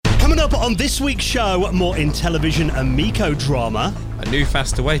Coming up on this week's show, more Intellivision Amico drama. A new,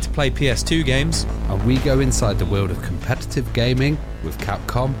 faster way to play PS2 games. And we go inside the world of competitive gaming with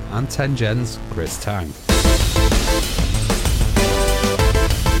Capcom and Tengen's Chris Tang.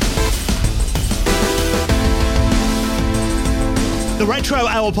 The Retro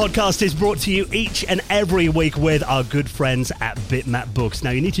Hour podcast is brought to you each and every week with our good friends at Bitmap Books.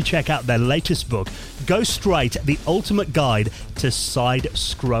 Now, you need to check out their latest book, Go Straight, The Ultimate Guide to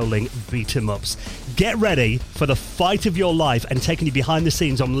Side-Scrolling Beat-em-Ups. Get ready for the fight of your life and taking you behind the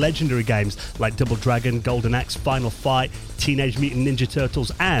scenes on legendary games like Double Dragon, Golden Axe, Final Fight, Teenage Mutant Ninja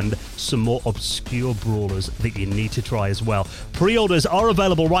Turtles, and some more obscure brawlers that you need to try as well. Pre-orders are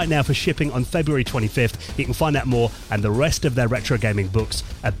available right now for shipping on February 25th. You can find out more and the rest of their retro gaming books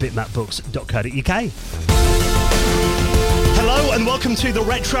at bitmapbooks.co.uk. Hello and welcome to the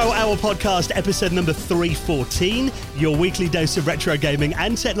Retro Hour podcast, episode number 314, your weekly dose of retro gaming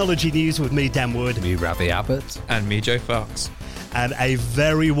and technology news with me, Dan Wood. Me, Ravi Abbott. And me, Joe Fox. And a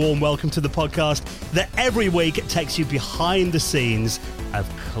very warm welcome to the podcast that every week takes you behind the scenes of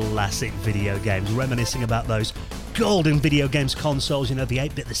classic video games, reminiscing about those golden video games consoles, you know, the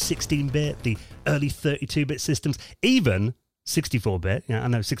 8-bit, the 16-bit, the early 32-bit systems, even 64-bit. Yeah, I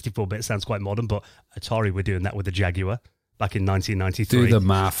know 64-bit sounds quite modern, but Atari were doing that with the Jaguar back in 1993. Do the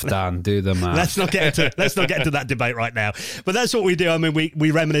math, Dan. Do the math. Let's not get into that debate right now. But that's what we do. I mean,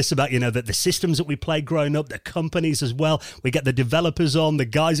 we reminisce about, you know, the systems that we played growing up, the companies as well. We get the developers on, the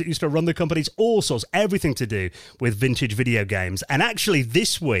guys that used to run the companies, all sorts, everything to do with vintage video games. And actually,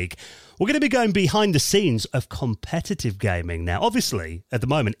 this week, we're going to be going behind the scenes of competitive gaming. Now, obviously, at the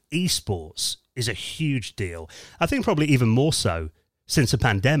moment, esports is a huge deal. I think probably even more so since the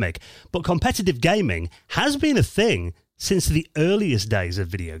pandemic. But competitive gaming has been a thing since the earliest days of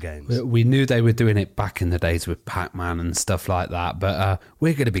video games. We knew they were doing it back in the days with Pac-Man and stuff like that, but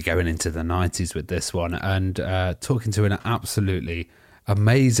we're going to be going into the 90s with this one and talking to an absolutely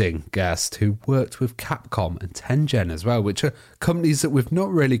amazing guest who worked with Capcom and Tengen as well, which are companies that we've not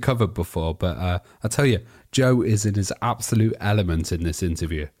really covered before, but I tell you, Joe is in his absolute element in this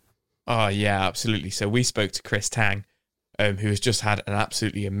interview. Oh, yeah, absolutely. So we spoke to Chris Tang, who has just had an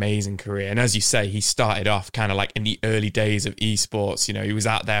absolutely amazing career. And as you say, he started off kind of like in the early days of esports. You know, he was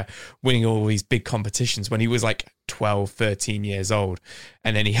out there winning all these big competitions when he was like 12, 13 years old.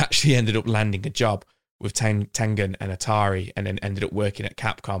 And then he actually ended up landing a job with Tengen and Atari and then ended up working at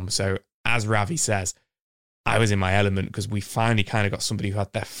Capcom. So as Ravi says, I was in my element because we finally kind of got somebody who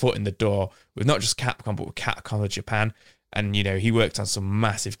had their foot in the door with not just Capcom, but with Capcom of Japan. And, you know, he worked on some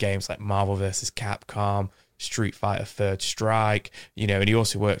massive games like Marvel vs. Capcom, Street Fighter Third Strike, you know, and he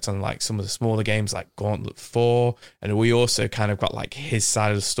also worked on like some of the smaller games like Gauntlet 4, and we also kind of got like his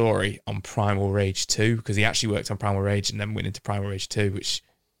side of the story on Primal Rage 2, because he actually worked on Primal Rage and then went into Primal Rage 2, which,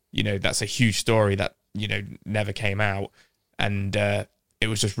 you know, that's a huge story that, you know, never came out, and it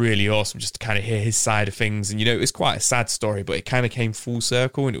was just really awesome just to kind of hear his side of things, and, you know, it was quite a sad story, but it kind of came full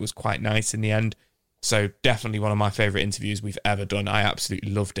circle and it was quite nice in the end. So definitely one of my favourite interviews we've ever done. I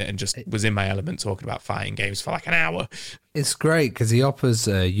absolutely loved it and just was in my element talking about fighting games for like an hour. It's great because he offers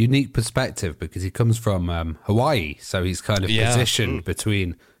a unique perspective because he comes from Hawaii. So he's kind of positioned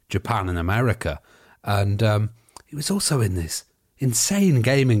between Japan and America. And he was also in this insane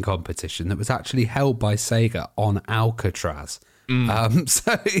gaming competition that was actually held by Sega on Alcatraz.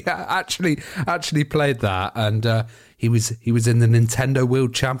 So yeah, actually played that, and he was in the Nintendo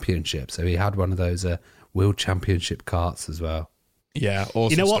World Championship, so he had one of those World Championship carts as well. Yeah,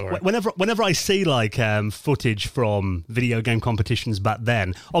 awesome. You know story. what? Whenever I see like footage from video game competitions back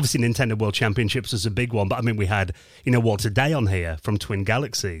then, obviously Nintendo World Championships was a big one, but I mean we had, you know, Walter Day on here from Twin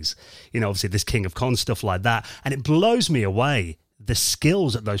Galaxies, you know, obviously this King of Con stuff like that, and it blows me away the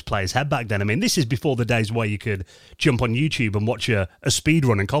skills that those players had back then. I mean, this is before the days where you could jump on YouTube and watch a speed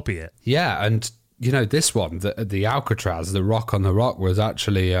run and copy it. Yeah, and, you know, this one, the Alcatraz, the Rock on the Rock, was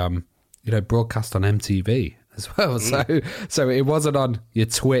actually, you know, broadcast on MTV as well. So it wasn't on your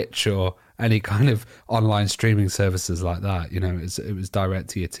Twitch or any kind of online streaming services like that. You know, it was direct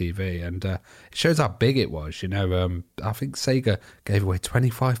to your TV, and it shows how big it was. You know, I think Sega gave away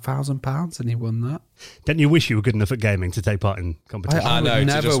 £25,000 and he won that. Don't you wish you were good enough at gaming to take part in competition? I would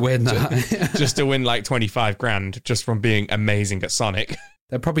never win that. Just to win like 25 grand just from being amazing at Sonic.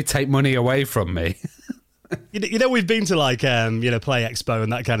 They'd probably take money away from me. You know, we've been to like, you know, Play Expo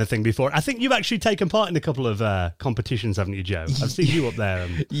and that kind of thing before. I think you've actually taken part in a couple of competitions, haven't you, Joe? I've seen you up there.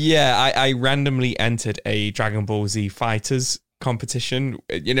 Yeah, I randomly entered a Dragon Ball Z Fighters competition,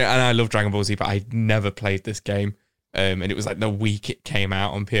 you know, and I love Dragon Ball Z, but I never played this game. And it was like the week it came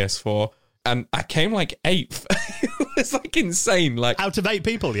out on PS4. And I came like 8th. was like insane. Like out of 8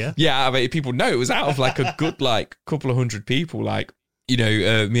 people, yeah? Yeah, out of 8 people. No, it was out of like a good like couple of hundred people. Like, you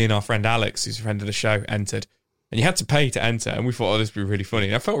know, me and our friend Alex, who's a friend of the show, entered. And you had to pay to enter. And we thought, oh, this would be really funny.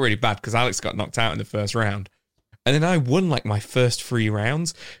 And I felt really bad because Alex got knocked out in the first round. And then I won like my first 3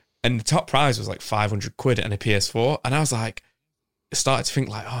 rounds. And the top prize was like 500 quid and a PS4. And I was like, started to think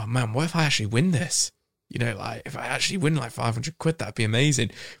like, oh man, what if I actually win this? You know, like if I actually win like 500 quid, that'd be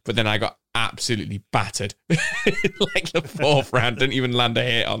amazing. But then I got absolutely battered. Like the 4th round, didn't even land a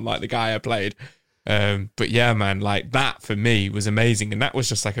hit on like the guy I played. But yeah, man, like that for me was amazing. And that was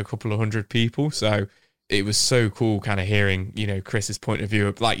just like a couple of hundred people. So it was so cool kind of hearing, you know, Chris's point of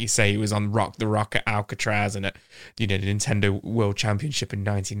view. Like you say, he was on the Rock at Alcatraz and at, you know, the Nintendo World Championship in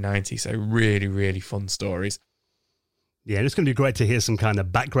 1990. So really, really fun stories. Yeah, it's going to be great to hear some kind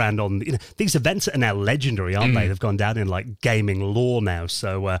of background on, you know, these events are now legendary, aren't they? They've gone down in like gaming lore now.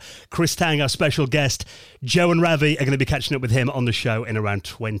 So Chris Tang, our special guest, Joe and Ravi are going to be catching up with him on the show in around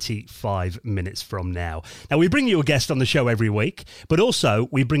 25 minutes from now. Now, we bring you a guest on the show every week, but also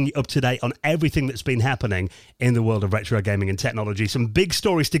we bring you up to date on everything that's been happening in the world of retro gaming and technology. Some big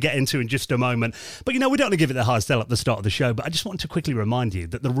stories to get into in just a moment. But, you know, we don't want to give it the hard sell at the start of the show, but I just want to quickly remind you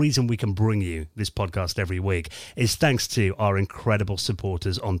that the reason we can bring you this podcast every week is thanks to our incredible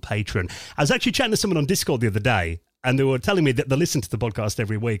supporters on Patreon. I was actually chatting to someone on Discord the other day, and they were telling me that they listen to the podcast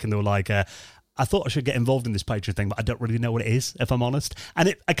every week, and they were like, I thought I should get involved in this Patreon thing, but I don't really know what it is, if I'm honest. And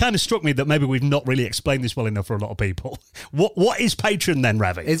it kind of struck me that maybe we've not really explained this well enough for a lot of people. What is Patreon then,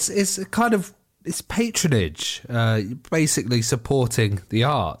 Ravi? It's patronage, basically supporting the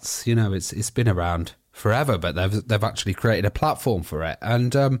arts. You know, it's been around forever, but they've actually created a platform for it.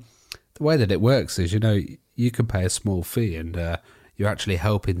 And the way that it works is, you know, you can pay a small fee and you're actually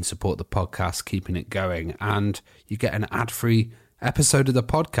helping support the podcast, keeping it going. And you get an ad-free episode of the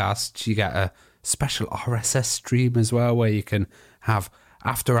podcast. You get a special RSS stream as well, where you can have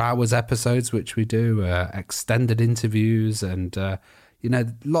after-hours episodes, which we do, extended interviews, and, you know,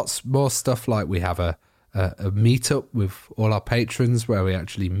 lots more stuff. Like we have a meetup with all our patrons where we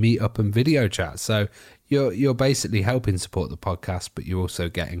actually meet up and video chat. So you're basically helping support the podcast, but you're also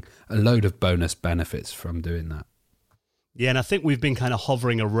getting a load of bonus benefits from doing that. Yeah, and I think we've been kind of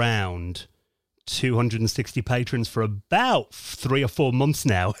hovering around 260 patrons for about 3 or 4 months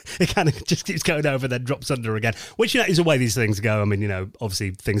now. It kind of just keeps going over, then drops under again, which, you know, is the way these things go. I mean, you know, obviously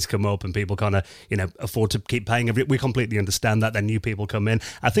things come up and people kind of, you know, afford to keep paying. We completely understand that. Then new people come in.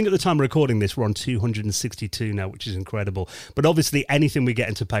 I think at the time of recording this, we're on 262 now, which is incredible. But obviously anything we get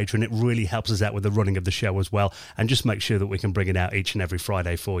into Patreon, it really helps us out with the running of the show as well, and just make sure that we can bring it out each and every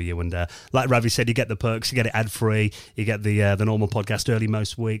Friday for you. And like Ravi said, you get the perks, you get it ad-free, you get the normal podcast early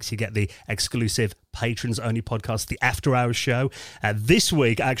most weeks, you get the exclusive patrons only podcast, the After Hours show. This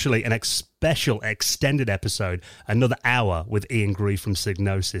week, actually, an special extended episode, another hour with Ian Grieve from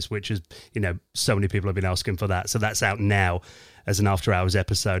Signosis, which is, you know, so many people have been asking for that. So that's out now as an After Hours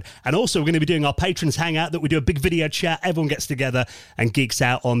episode. And also we're going to be doing our Patrons Hangout, that we do a big video chat. Everyone gets together and geeks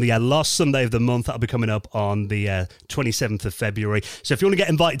out on the last Sunday of the month. That'll be coming up on the 27th of February. So if you want to get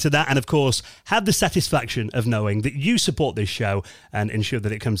invited to that, and of course have the satisfaction of knowing that you support this show and ensure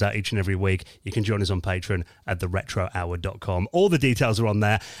that it comes out each and every week, you can join us on Patreon at theretrohour.com. All the details are on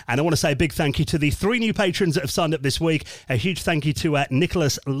there. And I want to say a big thank you to the 3 new patrons that have signed up this week. A huge thank you to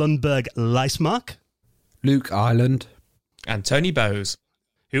Nicholas Lundberg Leismark, Luke Ireland, and Tony Bowes,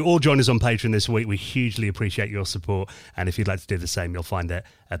 who all join us on Patreon this week. We hugely appreciate your support. And if you'd like to do the same, you'll find it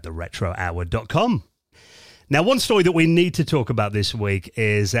at theretrohour.com. Now, one story that we need to talk about this week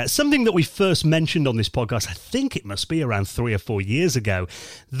is something that we first mentioned on this podcast. I think it must be around 3 or 4 years ago.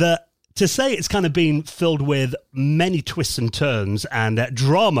 That to say it's kind of been filled with many twists and turns and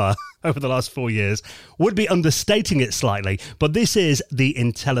drama over the last 4 years would be understating it slightly. But this is the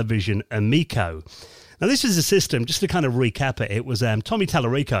Intellivision Amico. Now, this is a system, just to kind of recap it, it was Tommy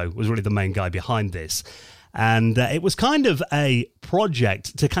Tallarico was really the main guy behind this. And it was kind of a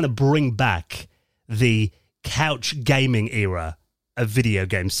project to kind of bring back the couch gaming era of video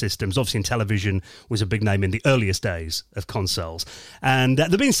game systems. Obviously, Intellivision was a big name in the earliest days of consoles. And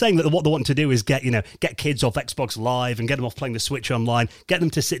they've been saying that what they want to do is get kids off Xbox Live and get them off playing the Switch online, get them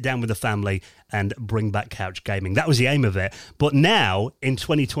to sit down with the family and bring back couch gaming. That was the aim of it. But now, in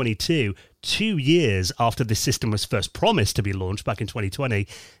 2022, 2 years after this system was first promised to be launched back in 2020,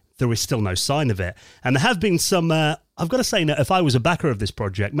 there is still no sign of it. And there have been some, I've got to say, now, if I was a backer of this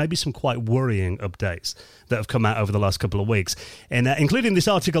project, maybe some quite worrying updates that have come out over the last couple of weeks, and including this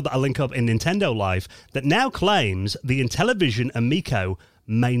article that I'll link up in Nintendo Life that now claims the Intellivision Amico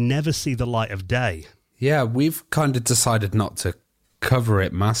may never see the light of day. Yeah, we've kind of decided not to cover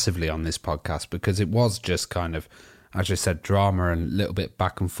it massively on this podcast because it was just kind of as I said, drama and a little bit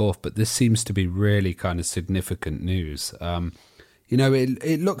back and forth. But this seems to be really kind of significant news.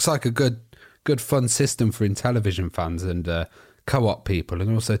 It looks like a good fun system for Intellivision fans and co-op people.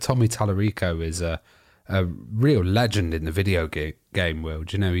 And also Tommy Tallarico is a real legend in the video game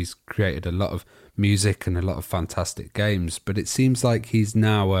world. He's created a lot of music and a lot of fantastic games. But it seems like he's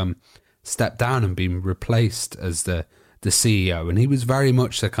now stepped down and been replaced as the CEO. And he was very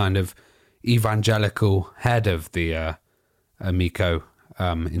much the kind of evangelical head of the Amico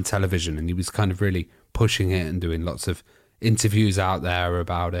Intellivision, and he was kind of really pushing it and doing lots of interviews out there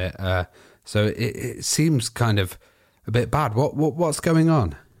about it. So it seems kind of a bit bad. What's going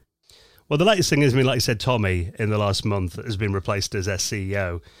on? Well, the latest thing is, like you said, Tommy in the last month has been replaced as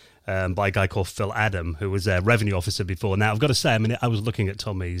CEO by a guy called Phil Adam, who was a revenue officer before. Now, I've got to say, I was looking at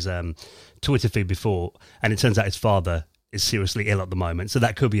Tommy's Twitter feed before, and it turns out his father is seriously ill at the moment. So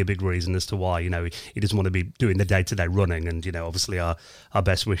that could be a big reason as to why, he doesn't want to be doing the day-to-day running. And, obviously our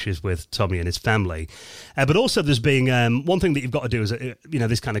best wishes with Tommy and his family. But also there's being one thing that you've got to do is,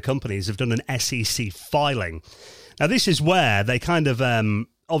 this kind of companies have done an SEC filing. Now, this is where they kind of,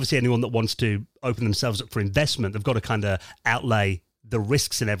 obviously anyone that wants to open themselves up for investment, they've got to kind of outlay the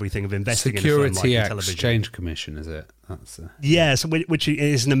risks and everything of investing Security in a firm like Security Exchange Commission, is it? Yes, which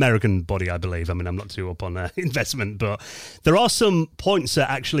is an American body, I believe. I'm not too up on investment, but there are some points that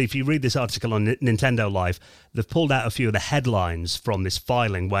actually, if you read this article on Nintendo Life, they've pulled out a few of the headlines from this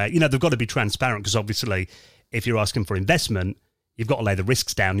filing where, they've got to be transparent because obviously if you're asking for investment, you've got to lay the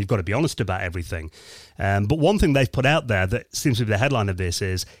risks down. You've got to be honest about everything. But one thing they've put out there that seems to be the headline of this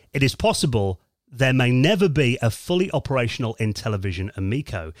is, it is possible there may never be a fully operational Intellivision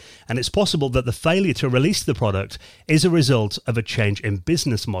Amico, and it's possible that the failure to release the product is a result of a change in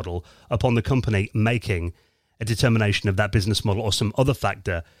business model upon the company making a determination of that business model or some other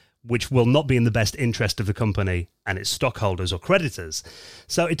factor which will not be in the best interest of the company and its stockholders or creditors.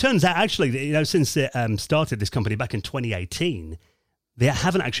 So it turns out actually that, since it started this company back in 2018, they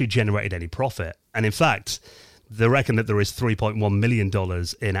haven't actually generated any profit. And in fact, they reckon that there is $3.1 million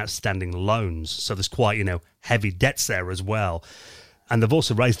in outstanding loans. So there's quite, heavy debts there as well. And they've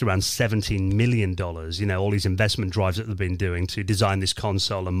also raised around $17 million, all these investment drives that they've been doing to design this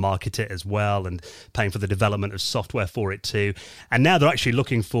console and market it as well, and paying for the development of software for it too. And now they're actually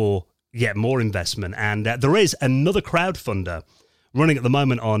looking for yet more investment. And there is another crowdfunder running at the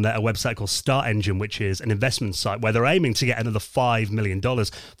moment on a website called Start Engine, which is an investment site where they're aiming to get another $5 million.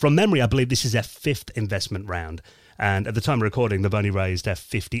 From memory, I believe this is their fifth investment round. And at the time of recording, they've only raised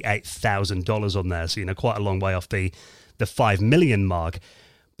 $58,000 on there. So, quite a long way off the $5 million mark.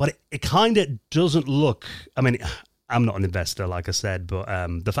 But it kind of doesn't look, I'm not an investor, like I said, but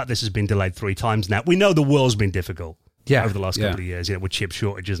the fact this has been delayed 3 times now, we know the world's been difficult over the last couple of years, with chip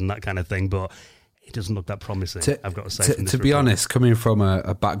shortages and that kind of thing. But it doesn't look that promising, I've got to say. To be honest, coming from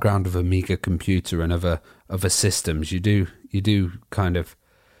a background of Amiga computer and other systems, you do kind of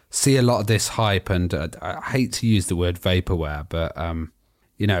see a lot of this hype, and I hate to use the word vaporware, but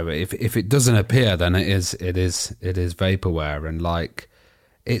if it doesn't appear, then it is vaporware, and like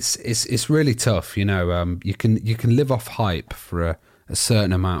it's really tough. You can live off hype for a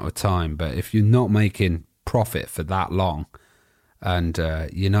certain amount of time, but if you're not making profit for that long, and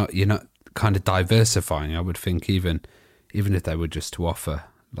you're not kind of diversifying, I would think even if they were just to offer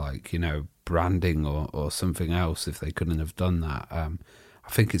branding or something else, if they couldn't have done that, I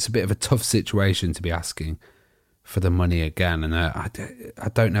think it's a bit of a tough situation to be asking for the money again. And I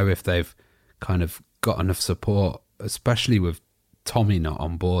don't know if they've kind of got enough support, especially with Tommy not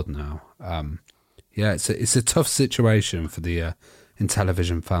on board now. It's a tough situation for the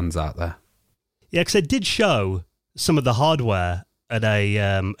Intellivision fans out there. Yeah, because they did show some of the hardware at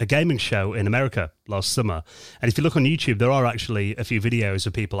a gaming show in America last summer. And if you look on YouTube, there are actually a few videos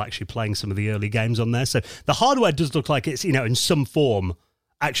of people actually playing some of the early games on there. So the hardware does look like it's, in some form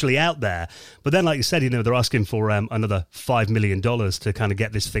actually out there. But then, like you said, they're asking for another $5 million to kind of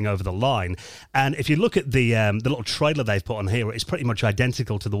get this thing over the line. And if you look at the little trailer they've put on here, it's pretty much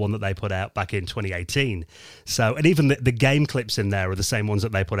identical to the one that they put out back in 2018. So, and even the game clips in there are the same ones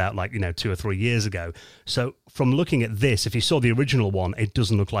that they put out 2 or 3 years ago. So from looking at this, if you saw the original one, it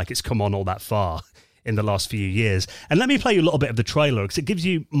doesn't look like it's come on all that far in the last few years. And let me play you a little bit of the trailer, because it gives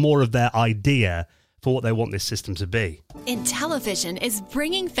you more of their idea for what they want this system to be. Intellivision is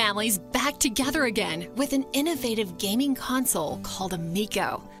bringing families back together again with an innovative gaming console called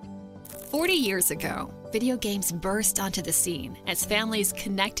Amico. 40 years ago, video games burst onto the scene as families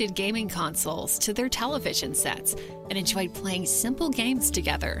connected gaming consoles to their television sets and enjoyed playing simple games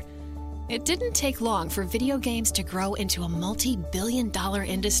together. It didn't take long for video games to grow into a multi-billion-dollar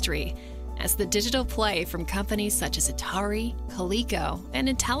industry, as the digital play from companies such as Atari, Coleco, and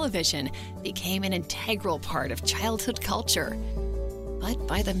Intellivision became an integral part of childhood culture. But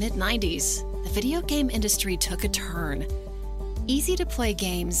by the mid-90s, the video game industry took a turn. Easy-to-play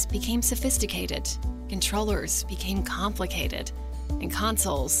games became sophisticated, controllers became complicated, and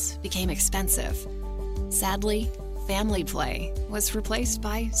consoles became expensive. Sadly, family play was replaced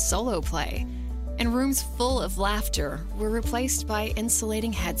by solo play, and rooms full of laughter were replaced by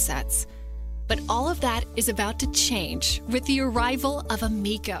insulating headsets. But all of that is about to change with the arrival of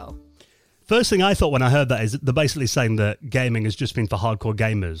Amico. First thing I thought when I heard that is they're basically saying that gaming has just been for hardcore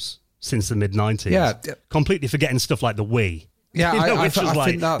gamers since the mid-90s. Yeah. Completely forgetting stuff like the Wii. Yeah, which was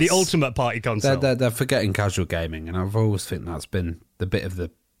like the ultimate party console. They're forgetting casual gaming, and I've always think that's been the bit of the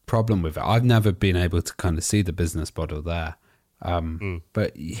problem with it. I've never been able to kind of see the business model there.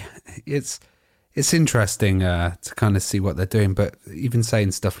 But yeah, it's interesting to kind of see what they're doing. But even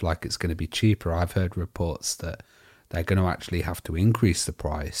saying stuff like it's going to be cheaper, I've heard reports that they're going to actually have to increase the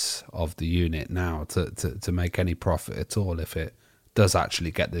price of the unit now to make any profit at all if it does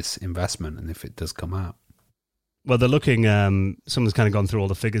actually get this investment and if it does come out. Well, they're looking, someone's kind of gone through all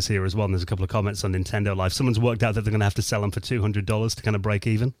the figures here as well, and there's a couple of comments on Nintendo Live. Someone's worked out that they're going to have to sell them for $200 to kind of break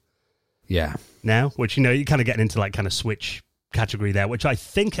even. Yeah. Now, which, you know, you're kind of getting into like kind of Switch category there, which I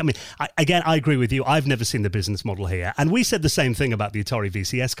think, I mean, I agree with you. I've never seen the business model here. And we said the same thing about the Atari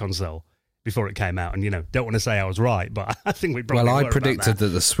VCS console before it came out. And, you know, don't want to say I was right, but I think we probably Well, I predicted that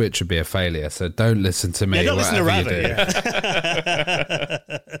the Switch would be a failure, so don't listen to me. Yeah, don't listen to Rabbit. Yeah.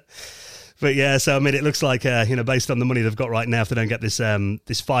 But yeah, so I mean, it looks like, you know, based on the money they've got right now, if they don't get this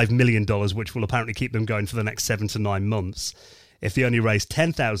this $5 million, which will apparently keep them going for the next 7 to 9 months, if they only raise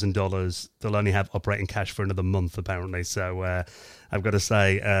 $10,000, they'll only have operating cash for another month, apparently. So I've got to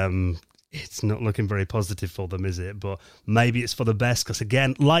say, it's not looking very positive for them, is it? But maybe it's for the best, because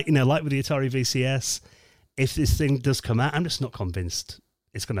again, like with the Atari VCS, if this thing does come out, I'm just not convinced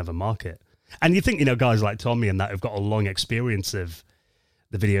it's going to have a market. And you think, you know, guys like Tommy and that have got a long experience of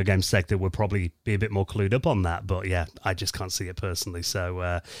the video game sector would probably be a bit more clued up on that. But yeah, I just can't see it personally.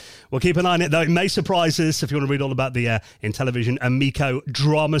 So we'll keep an eye on it, though. It may surprise us. If you want to read all about the Intellivision Amico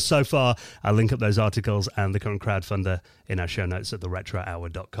drama so far, I'll link up those articles and the current crowdfunder in our show notes at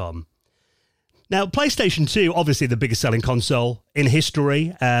theretrohour.com. Now, PlayStation 2, obviously the biggest selling console in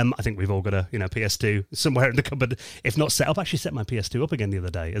history. I think we've all got a PS2 somewhere in the cupboard, if not set up. I actually set my PS2 up again the other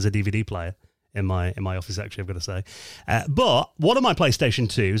day as a DVD player. In my office, actually, I've got to say. But one of my PlayStation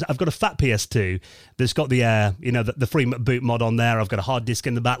 2s, I've got a fat PS2 that's got the free boot mod on there. I've got a hard disk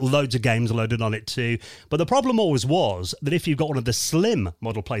in the back, loads of games loaded on it too. But the problem always was that if you've got one of the slim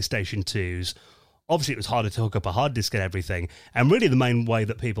model PlayStation 2s, obviously it was harder to hook up a hard disk and everything. And really the main way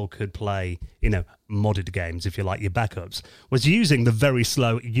that people could play, modded games, if you like, your backups, was using the very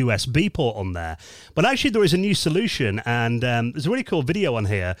slow USB port on there. But actually there is a new solution, and there's a really cool video on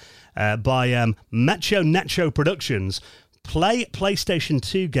here by Macho Nacho Productions. Play PlayStation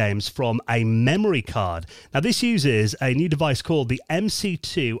 2 games from a memory card. Now this uses a new device called the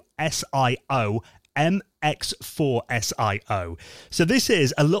MC2 SIO MX4 SIO. So this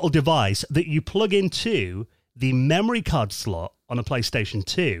is a little device that you plug into the memory card slot on a PlayStation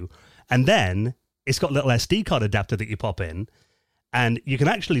 2, and then it's got a little SD card adapter that you pop in, and you can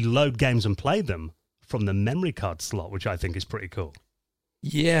actually load games and play them from the memory card slot, which I think is pretty cool.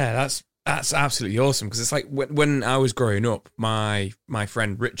 Yeah, that's absolutely awesome, because it's like when I was growing up, my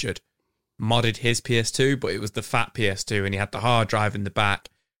friend Richard modded his PS2, but it was the fat PS2, and he had the hard drive in the back.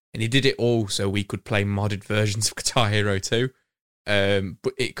 And he did it all so we could play modded versions of Guitar Hero 2.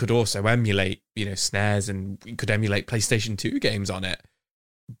 But it could also emulate, snares, and we could emulate PlayStation 2 games on it.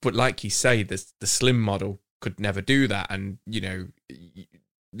 But like you say, the slim model could never do that. And,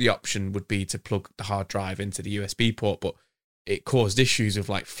 the option would be to plug the hard drive into the USB port. But it caused issues of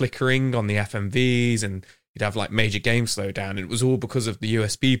like flickering on the FMVs, and you'd have like major game slowdown. And it was all because of the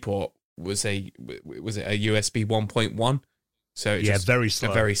USB port was it a USB 1.1? So it's just very slow.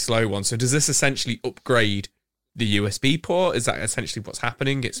 A very slow one. So does this essentially upgrade the USB port? Is that essentially what's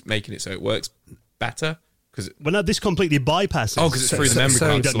happening? It's making it so it works better? No, this completely bypasses. Oh, because it's through the memory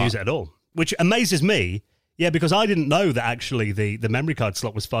card you slot. don't use it at all, which amazes me. Yeah, because I didn't know that actually the memory card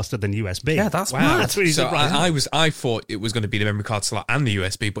slot was faster than USB. Yeah, that's wow. mad. That's really surprising. I thought it was going to be the memory card slot and the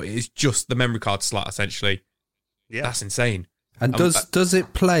USB, but it is just the memory card slot essentially. Yeah, that's insane. And does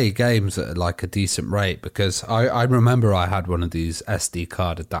it play games at like a decent rate? Because I remember I had one of these SD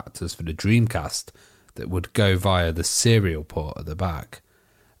card adapters for the Dreamcast that would go via the serial port at the back,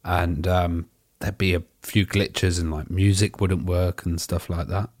 and there'd be a few glitches and like music wouldn't work and stuff like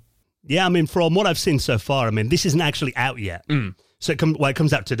that. Yeah, I mean, from what I've seen so far, this isn't actually out yet. So it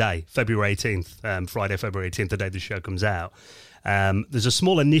comes out today, February 18th, Friday, February 18th, the day the show comes out. There's a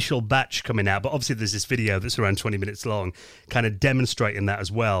small initial batch coming out, but obviously there's this video that's around 20 minutes long, kind of demonstrating that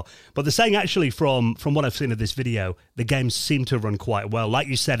as well. But they're saying actually from what I've seen of this video, the games seem to run quite well. Like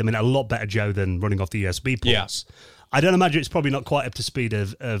you said, I mean, a lot better, Joe, than running off the USB ports. Yeah. I don't imagine it's probably not quite up to speed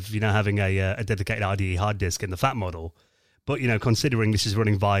of having a dedicated IDE hard disk in the fat model. But, considering this is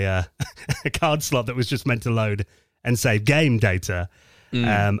running via a card slot that was just meant to load and save game data,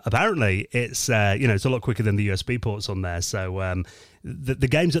 apparently it's it's a lot quicker than the USB ports on there. So the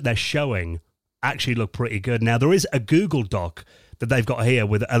games that they're showing actually look pretty good. Now, there is a Google Doc that they've got here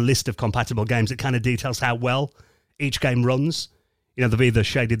with a list of compatible games that kind of details how well each game runs. They've either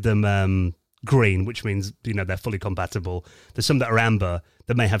shaded them green, which means they're fully compatible. There's some that are amber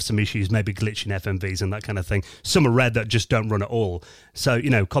that may have some issues, maybe glitching FMVs and that kind of thing. Some are red that just don't run at all. So,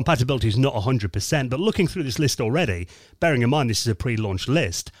 compatibility is not 100%, but looking through this list already, bearing in mind this is a pre-launch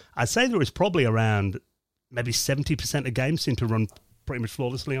list, I'd say there is probably around maybe 70% of games seem to run pretty much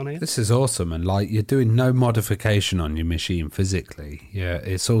flawlessly on here. This is awesome, and you're doing no modification on your machine physically. Yeah,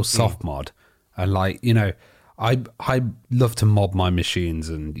 it's all soft mod. And I love to mod my machines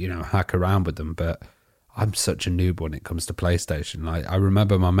and, hack around with them, but I'm such a noob when it comes to PlayStation. I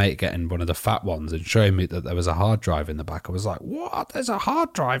remember my mate getting one of the fat ones and showing me that there was a hard drive in the back. I was like, what? There's a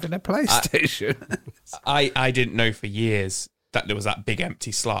hard drive in a PlayStation? I didn't know for years that there was that big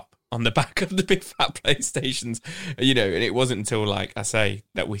empty slot on the back of the big fat PlayStations, and it wasn't until, like I say,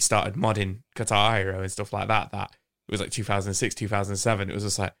 that we started modding Guitar Hero and stuff like that it was like 2006, 2007. It was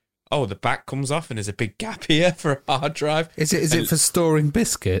just like, oh, the back comes off and there's a big gap here for a hard drive. Is it for storing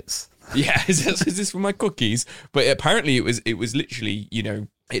biscuits? Yeah, is this for my cookies? But apparently it was literally,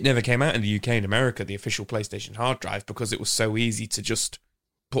 it never came out in the UK and America, the official PlayStation hard drive, because it was so easy to just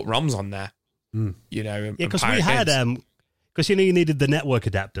put ROMs on there. Yeah, because we had because you needed the network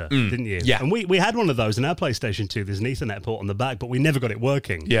adapter, didn't you? Yeah, and we had one of those in our PlayStation 2. There's an Ethernet port on the back, but we never got it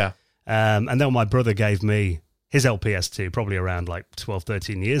working. Yeah, and then my brother gave me his LPS2 probably around 12,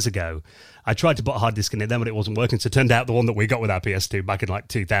 13 years ago. I tried to put a hard disk in it then, but it wasn't working. So it turned out the one that we got with our PS2 back in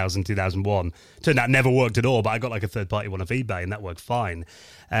 2000, 2001, turned out never worked at all, but I got a third-party one off eBay and that worked fine.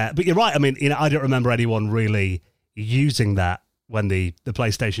 But you're right. I mean, I don't remember anyone really using that when the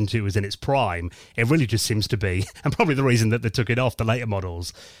PlayStation 2 was in its prime. It really just seems to be, and probably the reason that they took it off the later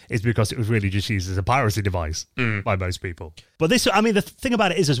models is because it was really just used as a piracy device by most people. But the thing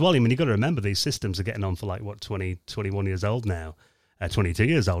about it is as well, you've got to remember these systems are getting on for 20, 21 years old now, 22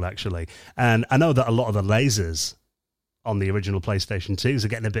 years old actually. And I know that a lot of the lasers on the original PlayStation 2s are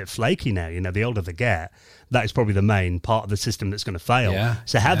getting a bit flaky now. The older they get, that is probably the main part of the system that's going to fail. Yeah,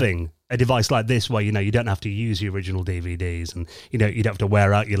 so having a device like this where, you don't have to use your original DVDs and, you don't have to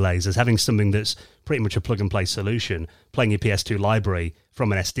wear out your lasers, having something that's pretty much a plug-and-play solution, playing your PS2 library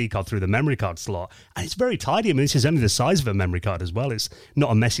from an SD card through the memory card slot. And it's very tidy. I mean, this is only the size of a memory card as well. It's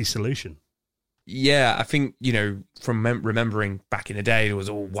not a messy solution. Yeah, I think, from remembering back in the day, there was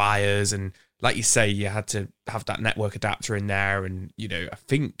all wires and, like you say, you had to have that network adapter in there. And, I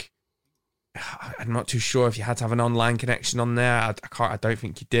think, I'm not too sure if you had to have an online connection on there. I don't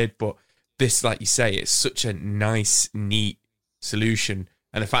think you did. But this, like you say, it's such a nice, neat solution.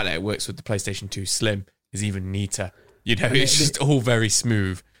 And the fact that it works with the PlayStation 2 Slim is even neater. It's just all very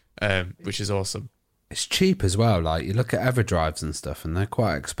smooth, which is awesome. It's cheap as well. You look at EverDrives and stuff, and they're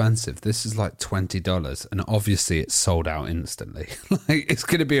quite expensive. This is $20, and obviously it's sold out instantly. It's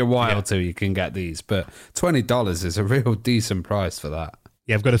going to be a while till you can get these, but $20 is a real decent price for that.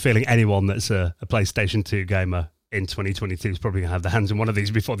 Yeah, I've got a feeling anyone that's a PlayStation 2 gamer in 2022 is probably going to have their hands in one of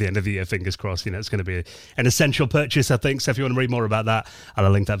these before the end of the year, fingers crossed. It's going to be an essential purchase, I think. So if you want to read more about that, I'll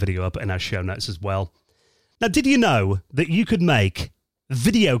link that video up in our show notes as well. Now, did you know that you could make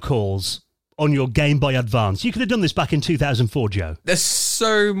video calls on your Game Boy Advance? You could have done this back in 2004, Joe. There's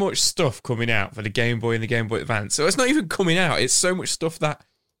so much stuff coming out for the Game Boy and the Game Boy Advance. So it's not even coming out. It's so much stuff that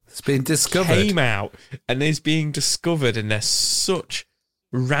it's been discovered. Came out and is being discovered, and they're such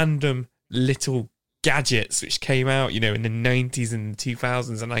random little gadgets which came out, in the 90s and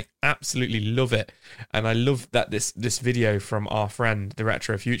 2000s, and I absolutely love it. And I love that this video from our friend, the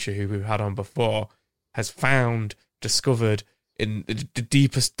Retro Future, who we've had on before, has discovered in the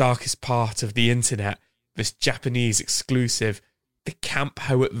deepest, darkest part of the internet, this Japanese exclusive, the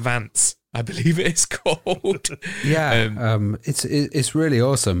Campo Advance, I believe it is called. Yeah, it's really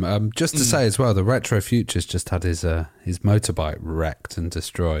awesome. Just to say as well, the Retro Future's just had his motorbike wrecked and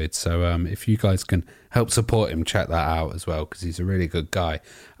destroyed. So if you guys can help support him, check that out as well, because he's a really good guy.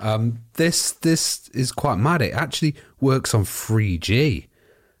 This is quite mad. It actually works on 3G.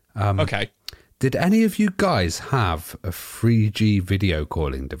 Okay. Did any of you guys have a 3G video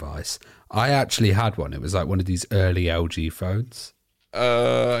calling device? I actually had one. It was like one of these early LG phones.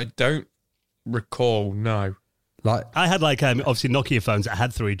 I don't recall, no. Like I had like obviously Nokia phones that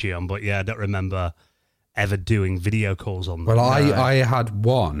had 3G on, but yeah, I don't remember ever doing video calls on them. Well, I had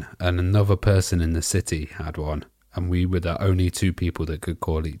one, and another person in the city had one, and we were the only two people that could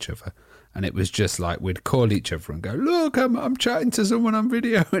call each other. And it was just like we'd call each other and go, look, I'm chatting to someone on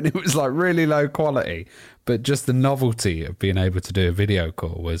video. And it was like really low quality. But just the novelty of being able to do a video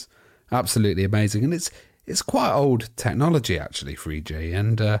call was absolutely amazing. And it's quite old technology, actually, 3G.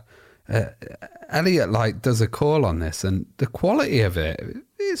 And Elliot like does a call on this, and the quality of it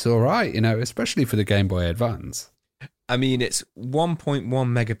is all right, you know, especially for the Game Boy Advance. I mean, it's 1.1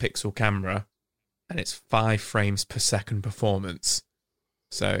 megapixel camera, and it's 5 frames per second performance.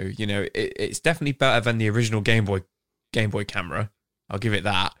 So, you know, it's definitely better than the original Game Boy camera. I'll give it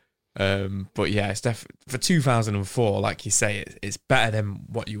that. But yeah, it's for 2004, like you say, it's better than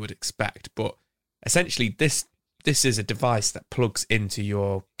what you would expect. But essentially, this is a device that plugs into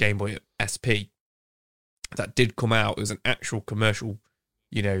your Game Boy SP that did come out. It was an actual commercial,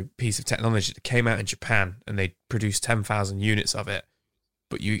 you know, piece of technology that came out in Japan, and they produced 10,000 units of it.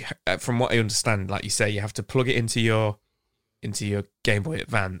 But you, from what I understand, like you say, you have to plug it into your Game Boy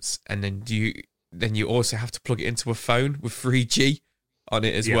Advance, and then you also have to plug it into a phone with 3G on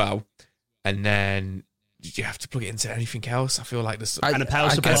it as well, and then you have to plug it into anything else. I feel like there's and a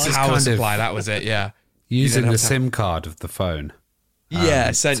power supply. Power supply, that was it. Yeah, using the SIM card of the phone. Yeah,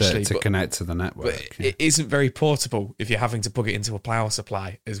 essentially to connect to the network. But it isn't very portable if you're having to plug it into a power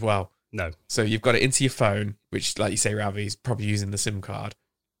supply as well. No, so you've got it into your phone, which, like you say, Ravi, is probably using the SIM card.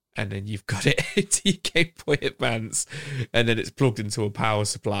 And then you've got it into your Game Boy Advance, and then it's plugged into a power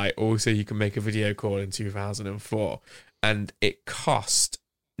supply. Also, you can make a video call in 2004. And it cost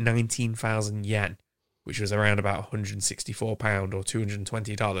 19,000 yen, which was around about £164 or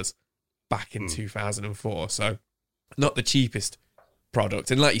 $220 back in 2004. So, not the cheapest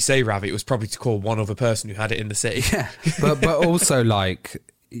product. And like you say, Ravi, it was probably to call one other person who had it in the city. Yeah, but also, like,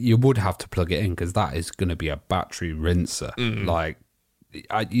 you would have to plug it in, because that is going to be a battery rinser. Like,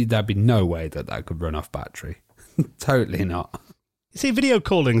 there'd be no way that could run off battery. Totally not. You see, video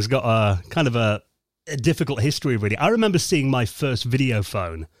calling's got a kind of a difficult history, really. I remember seeing my first video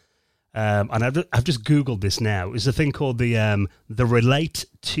phone, and I've just Googled this now. It was a thing called the Relate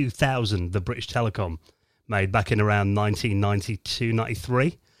 2000, the British Telecom made back in around 1992,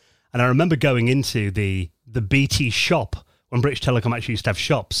 93. And I remember going into the BT shop when British Telecom actually used to have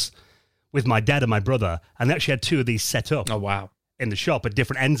shops with my dad and my brother, and they actually had two of these set up. Oh, wow. In the shop at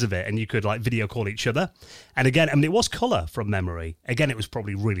different ends of it, and you could like video call each other. And again, I mean, it was colour from memory. Again, it was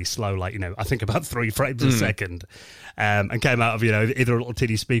probably really slow, like, you know, I think about 3 frames a second, and came out of, you know, either a little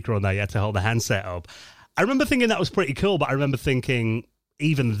tiny speaker on there, you had to hold the handset up. I remember thinking that was pretty cool, but I remember thinking,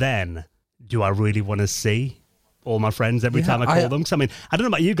 even then, do I really want to see all my friends every time I call them? Because I mean, I don't know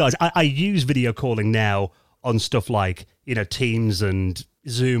about you guys, I use video calling now on stuff like, you know, Teams and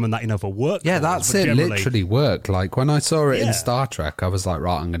Zoom and that, you know, for work. Yeah, that's it. Literally work. Like when I saw it in Star Trek, I was like,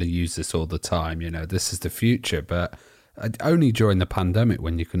 right, I'm going to use this all the time. You know, this is the future. But only during the pandemic,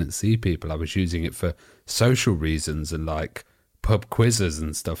 when you couldn't see people, I was using it for social reasons and like pub quizzes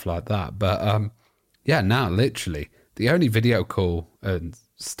and stuff like that. But yeah, now literally the only video call and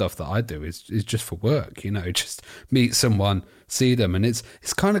stuff that I do is just for work. You know, just meet someone, see them, and it's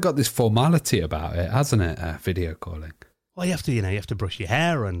kind of got this formality about it, hasn't it? Video calling. Well, you have to brush your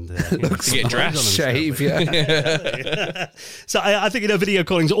hair and get dressed, shave, yeah. So I think, you know, video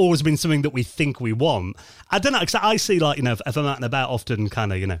calling's always been something that we think we want. I don't know, because I see, like, you know, if I'm out and about, often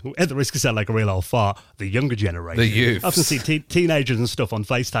kind of, you know, at the risk of sounding like a real old fart, the younger generation, the youth, I often see teenagers and stuff on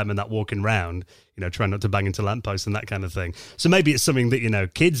FaceTime and that walking around, you know, trying not to bang into lampposts and that kind of thing. So maybe it's something that, you know,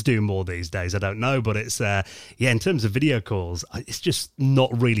 kids do more these days. I don't know, but it's in terms of video calls, it's just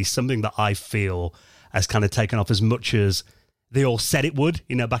not really something that I feel has kind of taken off as much as they all said it would,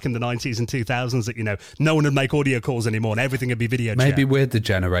 you know, back in the 90s and 2000s, that, you know, no one would make audio calls anymore and everything would be video chat. Maybe we're the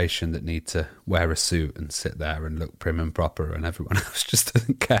generation that need to wear a suit and sit there and look prim and proper, and everyone else just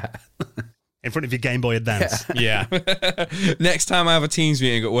doesn't care. In front of your Game Boy Advance. Yeah. Next time I have a Teams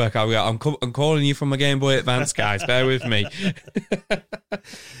meeting at work, I'll be like, I'm calling you from my Game Boy Advance, guys. Bear with me.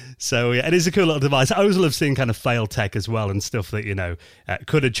 So yeah, it is a cool little device. I always love seeing kind of fail tech as well and stuff that, you know,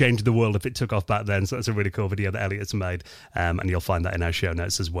 could have changed the world if it took off back then. So that's a really cool video that Elliot's made, and you'll find that in our show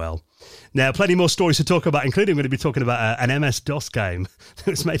notes as well. Now, plenty more stories to talk about, including we're going to be talking about an MS-DOS game that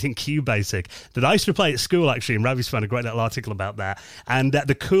was made in QBasic that I used to play at school, actually, and Ravi's found a great little article about that. And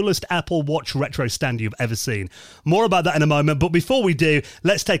the coolest Apple Watch which retro stand you've ever seen. More about that in a moment, but before we do,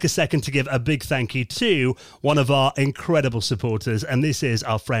 let's take a second to give a big thank you to one of our incredible supporters, and this is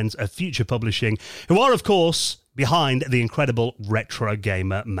our friends at Future Publishing, who are, of course, behind the incredible Retro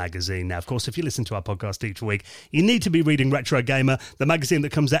Gamer magazine. Now, of course, if you listen to our podcast each week, you need to be reading Retro Gamer, the magazine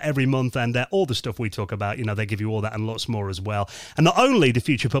that comes out every month, and all the stuff we talk about, they give you all that and lots more as well. And not only do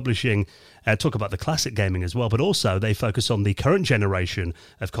Future Publishing talk about the classic gaming as well, but also they focus on the current generation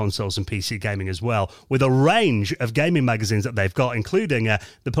of consoles and PC gaming as well, with a range of gaming magazines that they've got, including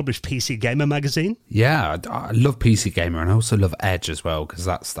the published PC Gamer magazine. Yeah, I love PC Gamer, and I also love Edge as well, because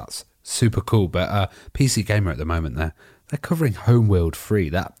that's super cool. But PC Gamer at the moment, they're covering Homeworld 3.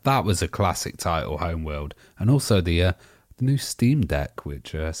 That was a classic title, Homeworld, and also the new Steam Deck,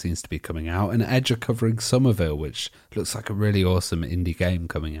 which seems to be coming out, and Edge are covering Somerville, which looks like a really awesome indie game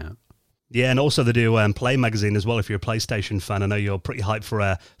coming out. Yeah, and also they do Play magazine as well. If you're a PlayStation fan, I know you're pretty hyped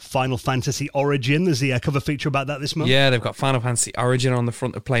for Final Fantasy Origin. There's the cover feature about that this month. Yeah, they've got Final Fantasy Origin on the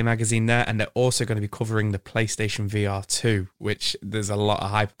front of Play magazine there, and they're also going to be covering the PlayStation VR 2, which there's a lot of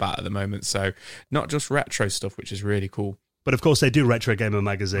hype about at the moment. So not just retro stuff, which is really cool. But of course, they do Retro Gamer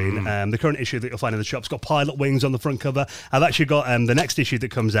magazine. The current issue that you'll find in the shop's got Pilot Wings on the front cover. I've actually got the next issue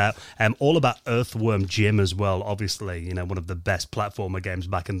that comes out, all about Earthworm Jim as well. Obviously, one of the best platformer games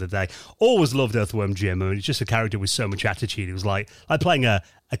back in the day. Always loved Earthworm Jim. I mean, it's just a character with so much attitude. It was like playing a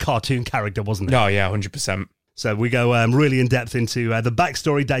cartoon character, wasn't it? Oh, yeah, 100%. So we go really in depth into the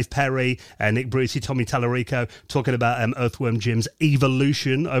backstory. Dave Perry, Nick Brucey, Tommy Tallarico talking about Earthworm Jim's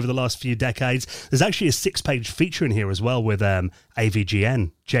evolution over the last few decades. There's actually a 6-page feature in here as well with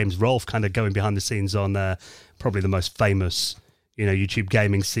AVGN, James Rolfe, kind of going behind the scenes on probably the most famous YouTube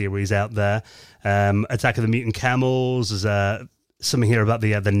gaming series out there. Attack of the Mutant Camels. There's something here about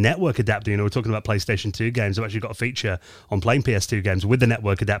the network adapter. We're talking about PlayStation 2 games. I've actually got a feature on playing PS2 games with the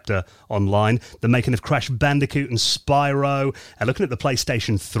network adapter online. The making of Crash Bandicoot and Spyro. Looking at the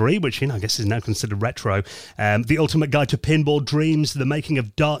PlayStation 3, which I guess is now considered retro. The Ultimate Guide to Pinball Dreams. The making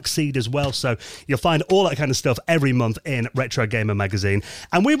of Darkseid as well. So you'll find all that kind of stuff every month in Retro Gamer magazine.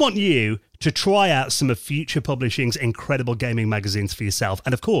 And we want you to try out some of Future Publishing's incredible gaming magazines for yourself.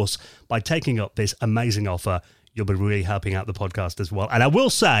 And of course, by taking up this amazing offer, you'll be really helping out the podcast as well. And I will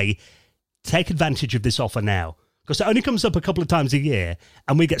say, take advantage of this offer now, because it only comes up a couple of times a year,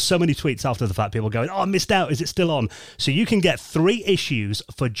 and we get so many tweets after the fact, people going, I missed out, is it still on? So you can get 3 issues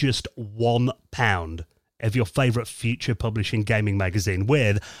for just £1 of your favourite Future Publishing gaming magazine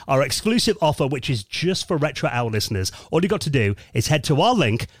with our exclusive offer, which is just for Retro Hour listeners. All you got to do is head to our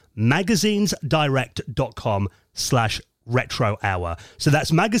link, magazinesdirect.com/retro hour. So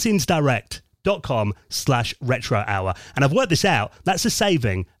that's magazinesdirect.com/retro hour. And I've worked this out. That's a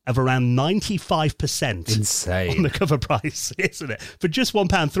saving of around 95%. Insane. On the cover price, isn't it? For just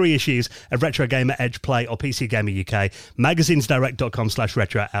 £1, 3 issues of Retro Gamer, Edge Play, or PC Gamer UK,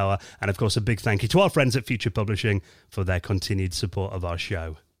 magazinesdirect.com/retro hour. And of course, a big thank you to our friends at Future Publishing for their continued support of our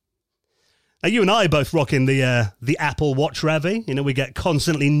show. Now, you and I are both rocking the Apple Watch, Ravi. We get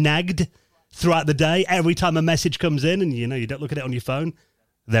constantly nagged throughout the day. Every time a message comes in and, you don't look at it on your phone,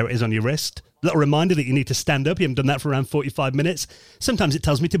 there it is on your wrist. Little reminder that you need to stand up. You haven't done that for around 45 minutes. Sometimes it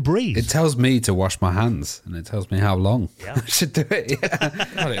tells me to breathe. It tells me to wash my hands, and it tells me how long I should do it.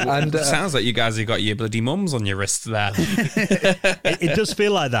 Yeah. And it sounds like you guys have got your bloody mums on your wrists there. It does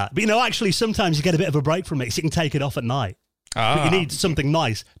feel like that. But, actually, sometimes you get a bit of a break from it, so you can take it off at night. But you need something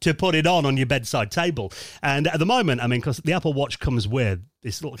nice to put it on your bedside table. And at the moment, because the Apple Watch comes with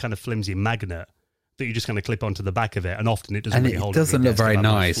this little kind of flimsy magnet that you just kind of clip onto the back of it, and often it doesn't really hold. And it doesn't look very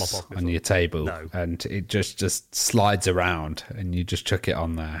nice on your table, no. And it just slides around, and you just chuck it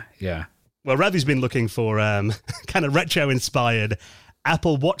on there. Yeah. Well, Ravi's been looking for kind of retro-inspired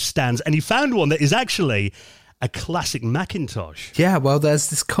Apple Watch stands, and he found one that is actually a classic Macintosh. Yeah, well, there's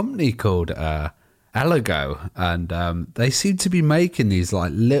this company called Elego, and they seem to be making these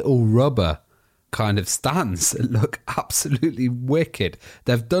like little rubber kind of stands that look absolutely wicked.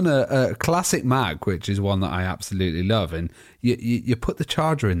 They've done a classic Mac, which is one that I absolutely love, and you put the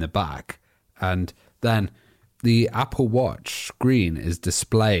charger in the back, and then the Apple Watch screen is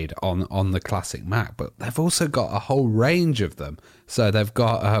displayed on the classic Mac. But they've also got a whole range of them. So they've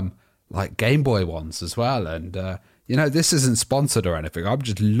got like Game Boy ones as well, and this isn't sponsored or anything. I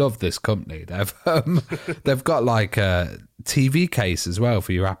just love this company. They've got like a TV case as well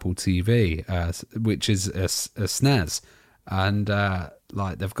for your Apple TV, which is a SNES, and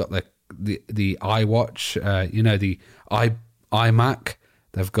like they've got the iWatch, the iMac.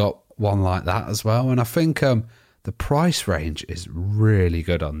 They've got one like that as well, and I think the price range is really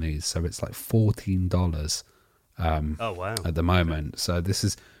good on these. So it's like $14. Oh wow! At the moment, so this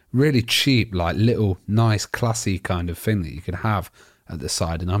is really cheap, like little nice classy kind of thing that you could have at the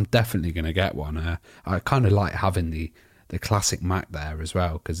side, and I'm definitely going to get one. I kind of like having the classic Mac there as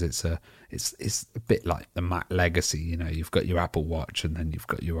well, because it's a bit like the Mac legacy. You know, you've got your Apple Watch and then you've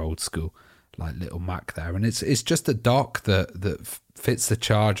got your old school like little Mac there, and it's just a dock that fits the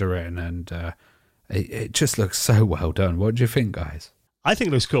charger in, and it just looks so well done. What do you think, guys? I think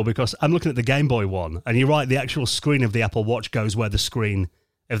it looks cool because I'm looking at the Game Boy one, and you're right, the actual screen of the Apple Watch goes where the screen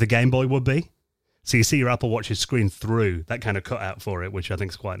of the Game Boy would be. So you see your Apple Watch's screen through that kind of cutout for it, which I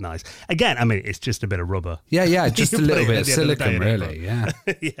think is quite nice. Again, I mean, it's just a bit of rubber. Yeah, just a little bit of silicone, really, yeah.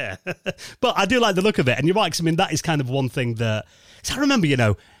 Yeah. But I do like the look of it, and you're right, 'cause I mean, that is kind of one thing that... So I remember, you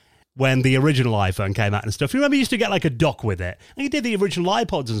know, when the original iPhone came out and stuff, you remember you used to get like a dock with it, and you did the original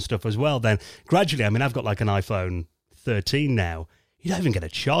iPods and stuff as well. Then gradually, I mean, I've got like an iPhone 13 now. You don't even get a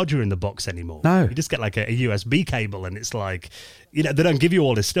charger in the box anymore. No. You just get like a USB cable, and it's like, you know, they don't give you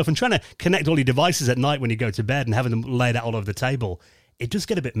all this stuff. And trying to connect all your devices at night when you go to bed and having them laid out all over the table, it does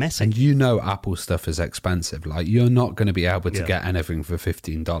get a bit messy. And you know Apple stuff is expensive. Like, you're not going to be able to get anything for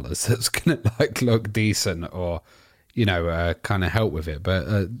 $15 that's going to like look decent or, you know, kind of help with it.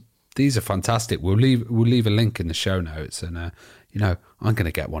 But these are fantastic. We'll leave a link in the show notes, and you know, I'm going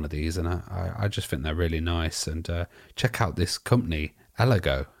to get one of these, and I just think they're really nice. And check out this company,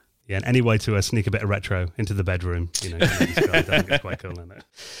 Elago. Yeah, and any way to sneak a bit of retro into the bedroom, you know, I think it's quite cool, isn't it?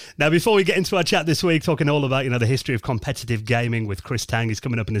 Now, before we get into our chat this week, talking all about, you know, the history of competitive gaming with Chris Tang, he's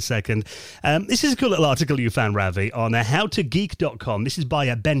coming up in a second. This is a cool little article you found, Ravi, on howtogeek.com. This is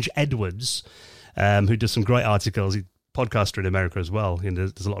by Benj Edwards, who does some great articles. He's a podcaster in America as well. You know,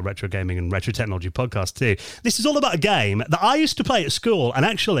 there's a lot of retro gaming and retro technology podcasts too. This is all about a game that I used to play at school, and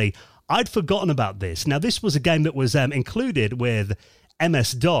actually, I'd forgotten about this. Now, this was a game that was included with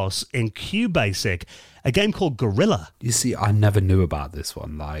MS-DOS in QBasic, a game called Gorilla. You see, I never knew about this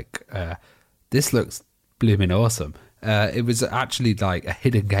one. Like, this looks blooming awesome. It was actually like a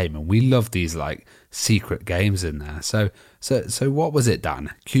hidden game, and we love these like secret games in there. So what was it,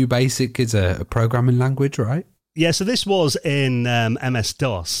 Dan? QBasic is a programming language, right? Yeah, so this was in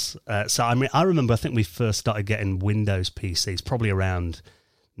MS-DOS. So I mean, I remember, I think we first started getting Windows PCs probably around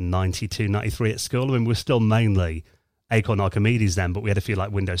 92, 93 at school. I mean, we're still mainly Acorn Archimedes then, but we had a few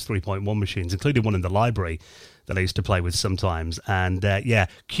like Windows 3.1 machines, including one in the library that I used to play with sometimes. And yeah,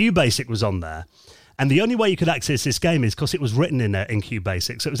 QBasic was on there. And the only way you could access this game is because it was written in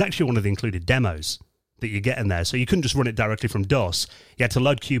QBasic. So it was actually one of the included demos that you get in there. So you couldn't just run it directly from DOS. You had to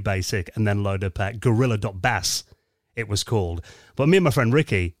load QBasic and then load up gorilla.bas, it was called. But me and my friend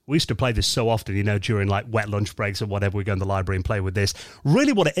Ricky, we used to play this so often, you know, during like wet lunch breaks or whatever, we go in the library and play with this.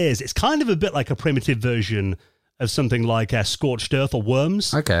 Really what it is, it's kind of a bit like a primitive version of something like Scorched Earth or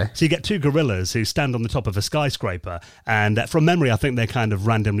Worms. Okay. So you get two gorillas who stand on the top of a skyscraper, and from memory, I think they're kind of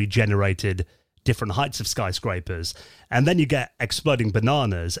randomly generated different heights of skyscrapers, and then you get exploding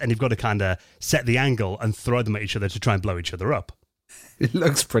bananas, and you've got to kind of set the angle and throw them at each other to try and blow each other up. It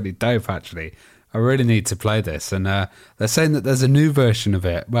looks pretty dope, actually. I really need to play this, and they're saying that there's a new version of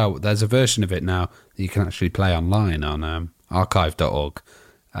it. Well, there's a version of it now that you can actually play online on archive.org.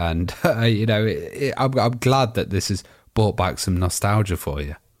 And, you know, I'm glad that this has brought back some nostalgia for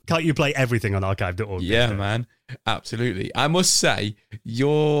you. Can't you play everything on archive.org? Yeah, man. Absolutely. I must say,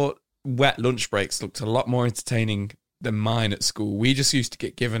 your wet lunch breaks looked a lot more entertaining than mine at school. We just used to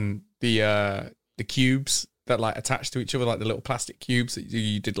get given the cubes that like attached to each other, like the little plastic cubes that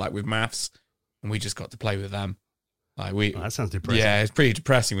you did like with maths, and we just got to play with them. Like that sounds depressing. Yeah, it's pretty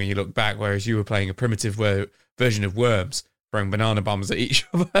depressing when you look back, whereas you were playing a primitive version of Worms, throwing banana bombs at each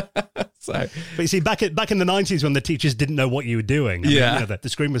other. But you see, back in the 90s when the teachers didn't know what you were doing, I mean, you know, the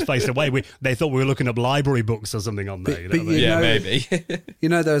screen was faced away, they thought we were looking up library books or something on there. Maybe. You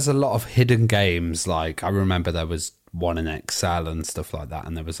know, there's a lot of hidden games. Like, I remember there was one in Excel and stuff like that,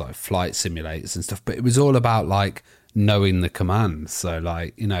 and there was like flight simulators and stuff, but it was all about like knowing the commands. So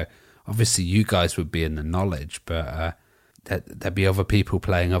like, you know, obviously you guys would be in the knowledge, but there'd be other people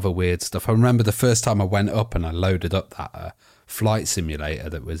playing other weird stuff. I remember the first time I went up and I loaded up that flight simulator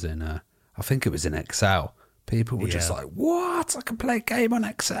that was in I think it was in Excel. People were just like, what? I can play a game on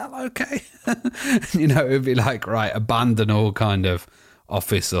Excel? Okay. You know, it would be like, right, abandon all kind of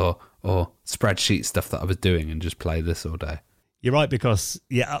office or spreadsheet stuff that I was doing and just play this all day. You're right, because,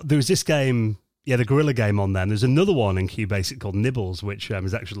 there was this game, the Gorilla game on there, and there's another one in QBasic called Nibbles, which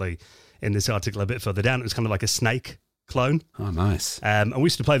is actually in this article a bit further down. It was kind of like a snake clone. Oh, nice. And we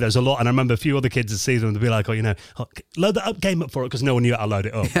used to play those a lot, and I remember a few other kids would see them and be like, load that game up for it, because no one knew how to load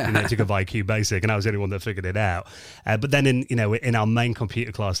it up. You know, to go via QBasic, and I was the only one that figured it out. But then in our main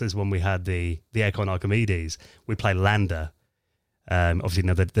computer classes, when we had the Acorn Archimedes, we played Lander. Obviously,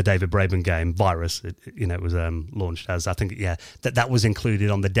 the David Braben game, Virus, it was launched as, I think, that was included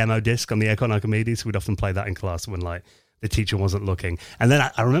on the demo disc on the Econ Archimedes. We'd often play that in class when, like, the teacher wasn't looking. And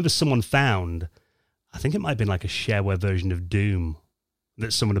then I remember someone found, I think it might have been like a shareware version of Doom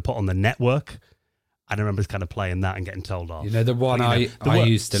that someone had put on the network. I remember kind of playing that and getting told off. The one I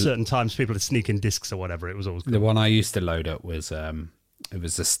used to... Certain times people would sneak in discs or whatever. It was always cool. The one I used to load up was, it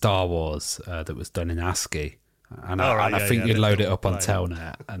was the Star Wars that was done in ASCII. And I think you'd load it up on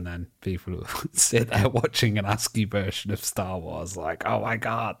Telnet, and then people would sit there watching an ASCII version of Star Wars like, oh my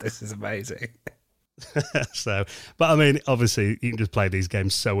God, this is amazing. But I mean, obviously, you can just play these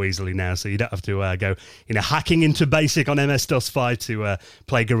games so easily now, so you don't have to go, hacking into BASIC on MS-DOS 5 to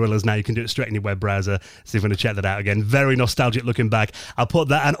play Gorillas now. You can do it straight in your web browser. So if you want to check that out again, very nostalgic looking back. I'll put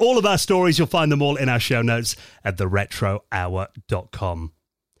that and all of our stories, you'll find them all in our show notes at theretrohour.com.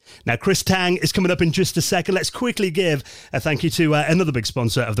 Now, Chris Tang is coming up in just a second. Let's quickly give a thank you to another big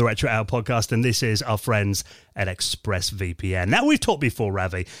sponsor of the Retro Hour podcast, and this is our friends at ExpressVPN. Now, we've talked before,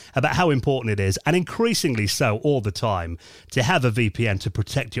 Ravi, about how important it is, and increasingly so all the time, to have a VPN to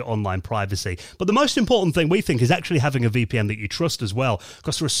protect your online privacy. But the most important thing we think is actually having a VPN that you trust as well,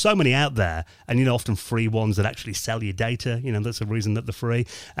 because there are so many out there, and, often free ones that actually sell you data. That's the reason that they're free.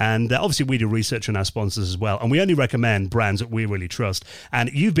 And obviously, we do research on our sponsors as well, and we only recommend brands that we really trust.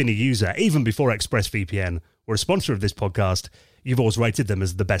 And you've been a user, even before ExpressVPN were a sponsor of this podcast, you've always rated them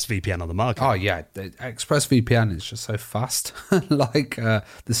as the best VPN on the market. Oh yeah, the ExpressVPN is just so fast. The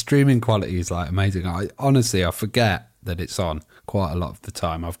streaming quality is like amazing. I forget that it's on quite a lot of the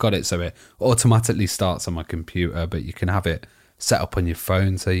time. I've got it so it automatically starts on my computer, but you can have it set up on your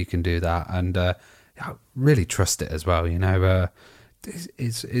phone so you can do that, and I really trust it as well.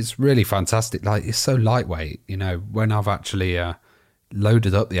 It's really fantastic. Like, it's so lightweight. When I've actually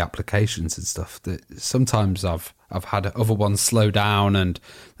loaded up the applications and stuff, that sometimes I've had other ones slow down and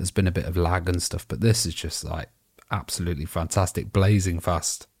there's been a bit of lag and stuff, but this is just like absolutely fantastic, blazing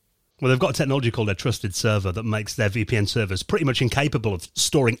fast. Well, they've got a technology called a trusted server that makes their VPN servers pretty much incapable of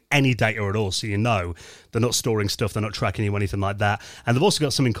storing any data at all. So they're not storing stuff, they're not tracking you, anything like that. And they've also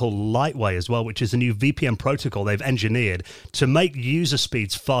got something called Lightway as well, which is a new VPN protocol they've engineered to make user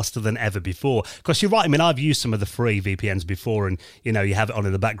speeds faster than ever before. Because you're right, I mean, I've used some of the free VPNs before, and you have it on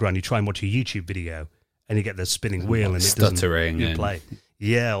in the background, you try and watch a YouTube video, and you get the spinning wheel, and it doesn't play.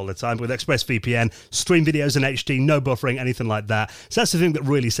 Yeah, all the time. With ExpressVPN, stream videos in HD, no buffering, anything like that. So that's the thing that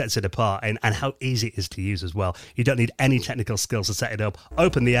really sets it apart, and how easy it is to use as well. You don't need any technical skills to set it up.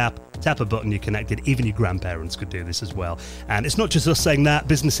 Open the app, tap a button, you're connected. Even your grandparents could do this as well. And it's not just us saying that.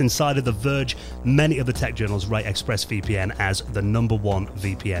 Business Insider, The Verge, many other tech journals rate ExpressVPN as the #1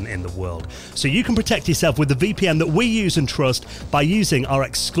 VPN in the world. So you can protect yourself with the VPN that we use and trust by using our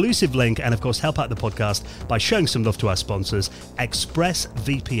exclusive link, and of course help out the podcast by showing some love to our sponsors,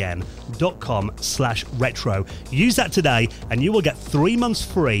 expressvpn.com/retro. Use that today and you will get 3 months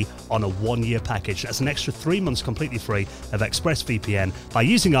free on a 1-year package. That's an extra 3 months completely free of ExpressVPN by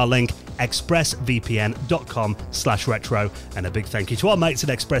using our link expressvpn.com/retro. And a big thank you to our mates at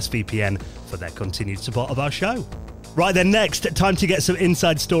ExpressVPN for their continued support of our show. Right then, next, time to get some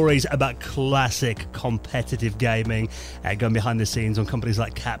inside stories about classic competitive gaming, going behind the scenes on companies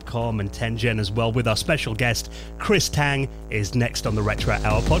like Capcom and Tengen as well, with our special guest, Chris Tang, is next on the Retro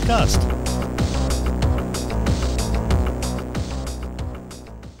Hour podcast.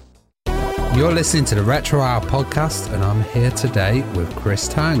 You're listening to the Retro Hour podcast, and I'm here today with Chris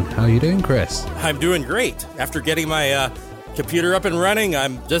Tang. How are you doing, Chris? I'm doing great. After getting my computer up and running,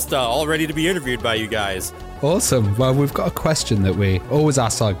 I'm just all ready to be interviewed by you guys. Awesome. Well, we've got a question that we always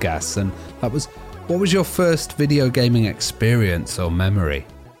ask our guests, and that was, what was your first video gaming experience or memory?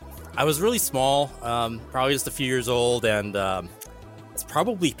 I was really small, probably just a few years old, and it's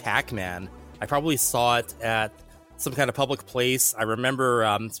probably Pac-Man. I probably saw it at some kind of public place. I remember,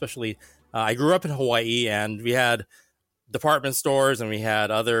 especially, I grew up in Hawaii, and we had department stores, and we had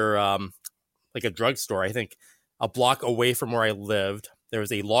other, like a drugstore, I think, a block away from where I lived. There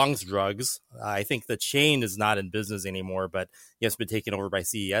was a Long's Drugs. I think the chain is not in business anymore, but it's been taken over by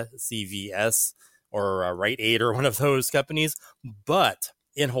CVS or Rite Aid or one of those companies. But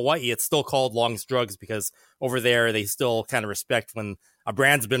in Hawaii, it's still called Long's Drugs because over there, they still kind of respect when a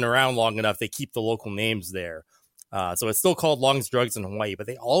brand's been around long enough, they keep the local names there. So it's still called Long's Drugs in Hawaii, but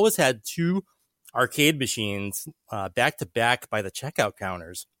they always had 2 arcade machines back to back by the checkout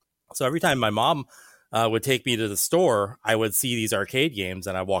counters. So every time my mom would take me to the store, I would see these arcade games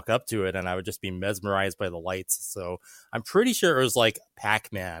and I'd walk up to it and I would just be mesmerized by the lights. So I'm pretty sure it was like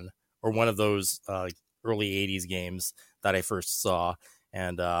Pac-Man or one of those early 80s games that I first saw.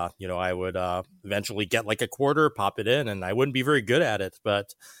 And, I would eventually get like a quarter, pop it in, and I wouldn't be very good at it.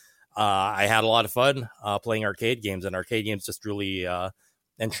 But I had a lot of fun playing arcade games, and arcade games just really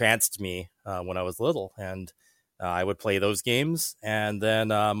entranced me when I was little. And I would play those games. And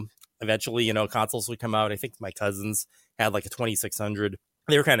then eventually, consoles would come out. I think my cousins had like a 2600.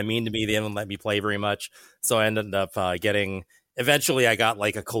 They were kind of mean to me. They didn't let me play very much. So I ended up eventually I got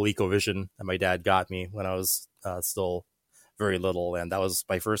like a ColecoVision that my dad got me when I was still very little, and that was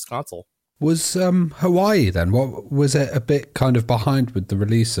my first console. Was Hawaii then? What was it? A bit kind of behind with the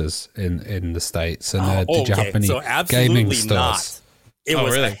releases in the States, and did you have any gaming stores? Not. It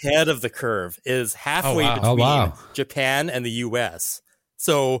was really? ahead of the curve. It is halfway between Japan and the U.S.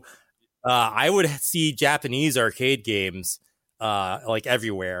 So I would see Japanese arcade games like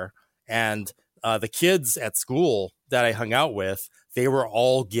everywhere, and the kids at school that I hung out with, they were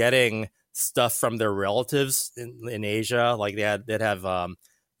all getting stuff from their relatives in Asia. Like they'd have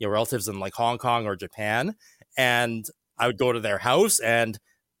relatives in like Hong Kong or Japan, and I would go to their house, and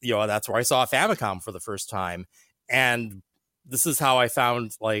that's where I saw Famicom for the first time. And this is how I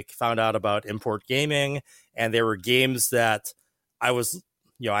found out about import gaming. And there were games that I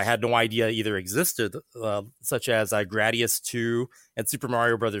had no idea either existed, such as Gradius 2 and Super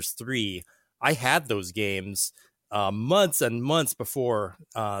Mario Brothers 3. I had those games months and months before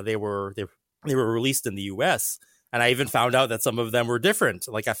they were released in the US. And I even found out that some of them were different.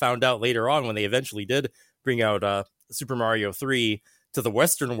 Like I found out later on when they eventually did bring out Super Mario 3 to the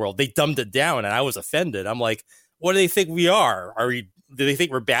Western world, they dumbed it down, and I was offended. I'm like, what do they think we are? Do they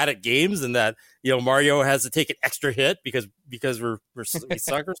think we're bad at games, and that Mario has to take an extra hit because we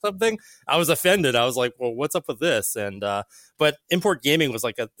suck or something? I was offended. I was like, well, what's up with this? And but import gaming was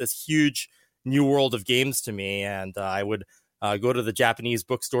like this huge new world of games to me, and I would go to the Japanese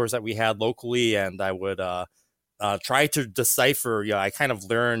bookstores that we had locally, and I would try to decipher. I kind of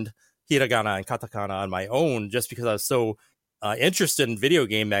learned hiragana and katakana on my own just because I was so interested in video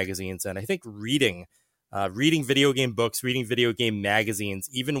game magazines, and I think reading video game books, reading video game magazines,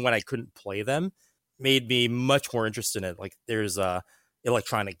 even when I couldn't play them, made me much more interested in it. Like there's a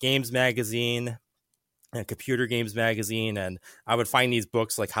electronic games magazine and computer games magazine, and I would find these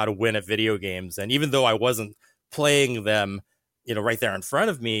books like how to win at video games. And even though I wasn't playing them, right there in front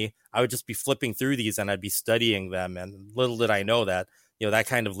of me, I would just be flipping through these and I'd be studying them. And little did I know that, that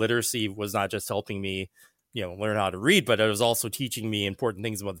kind of literacy was not just helping me learn how to read, but it was also teaching me important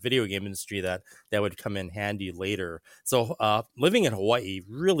things about the video game industry that would come in handy later. So living in Hawaii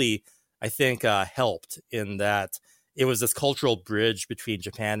really, I think, helped in that it was this cultural bridge between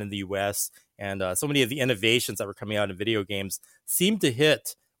Japan and the US. And so many of the innovations that were coming out in video games seemed to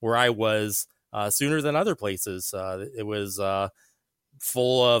hit where I was sooner than other places. It was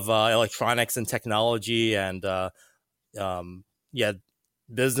full of electronics and technology, and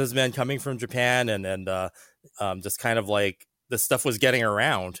businessmen coming from Japan, and just kind of like the stuff was getting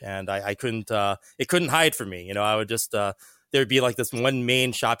around, and I couldn't it couldn't hide from me. I would just there'd be like this one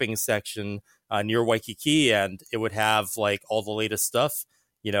main shopping section near Waikiki, and it would have like all the latest stuff,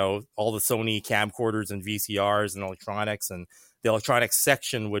 all the Sony camcorders and VCRs and electronics, and the electronics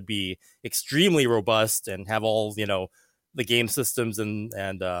section would be extremely robust and have all the game systems and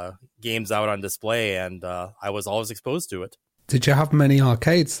games out on display, and I was always exposed to it. Did you have many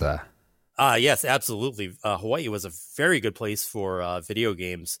arcades there? Yes, absolutely. Hawaii was a very good place for video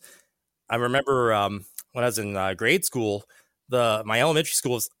games. I remember when I was in grade school, my elementary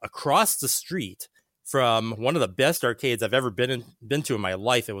school was across the street from one of the best arcades I've ever been to in my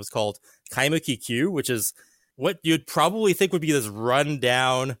life. It was called Kaimuki Q, which is what you'd probably think would be this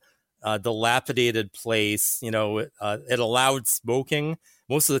rundown, dilapidated place. It allowed smoking.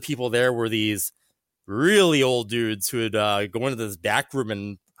 Most of the people there were these really old dudes who would go into this back room,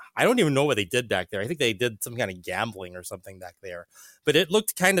 and I don't even know what they did back there. I think they did some kind of gambling or something back there, but it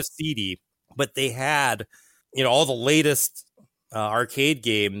looked kind of seedy. But they had, all the latest arcade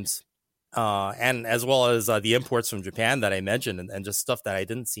games, and as well as the imports from Japan that I mentioned, and just stuff that I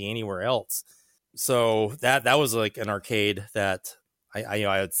didn't see anywhere else. So that was like an arcade that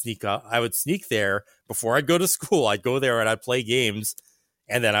I would sneak there before I'd go to school. I'd go there and I'd play games,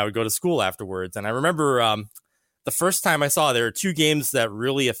 and then I would go to school afterwards. And I remember the first time I saw, there were two games that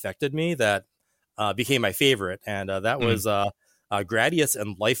really affected me that became my favorite. And that was Gradius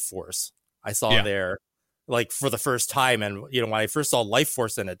and Life Force. I saw there like for the first time. And, when I first saw Life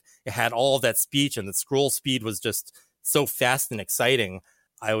Force in it, it had all of that speech, and the scroll speed was just so fast and exciting.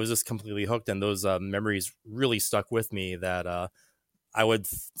 I was just completely hooked. And those memories really stuck with me, that I would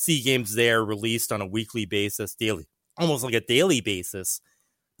see games there released on a weekly basis, daily, almost like a daily basis.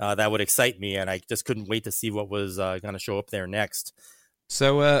 That would excite me, and I just couldn't wait to see what was going to show up there next.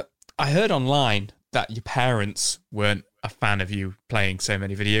 So I heard online that your parents weren't a fan of you playing so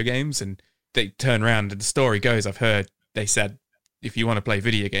many video games, and they turn around and the story goes, I've heard they said, if you want to play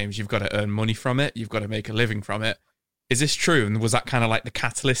video games, you've got to earn money from it. You've got to make a living from it. Is this true? And was that kind of like the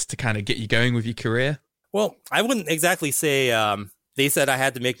catalyst to kind of get you going with your career? Well, I wouldn't exactly say they said I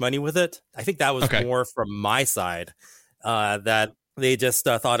had to make money with it. I think that was more from my side, that they just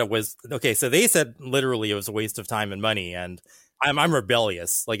thought it was okay. So they said literally it was a waste of time and money. And I'm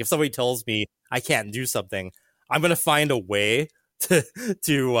rebellious. Like if somebody tells me I can't do something, I'm going to find a way to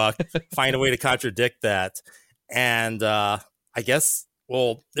find a way to contradict that. And I guess,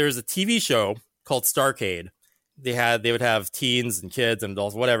 well, there's a TV show called Starcade. They would have teens and kids and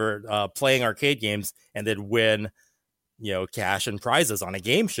adults, whatever, playing arcade games, and they'd win, cash and prizes on a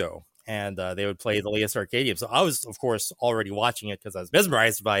game show. And they would play the latest arcade game. So I was, of course, already watching it because I was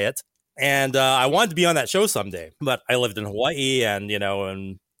mesmerized by it. And I wanted to be on that show someday. But I lived in Hawaii, and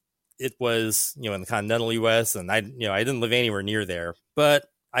it was, in the continental U.S., and I didn't live anywhere near there. But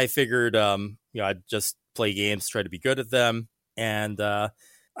I figured, I'd just play games, try to be good at them. And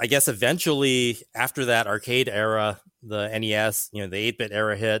I guess eventually after that arcade era, the NES, the 8-bit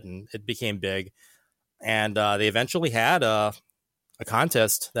era hit and it became big. And they eventually had a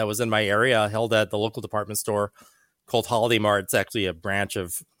contest that was in my area held at the local department store called Holiday Mart. It's actually a branch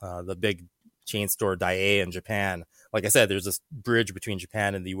of the big chain store Daiei in Japan. Like I said, there's this bridge between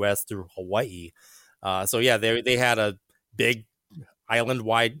Japan and the US through Hawaii. So yeah, they had a big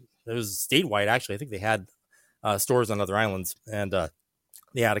island-wide, it was statewide actually. I think they had stores on other islands, and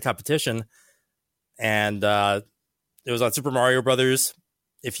they had a competition, and it was on Super Mario Brothers.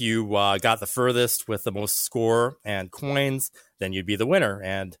 If you got the furthest with the most score and coins, then you'd be the winner.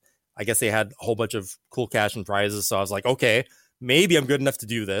 And I guess they had a whole bunch of cool cash and prizes. So I was like, okay, maybe I'm good enough to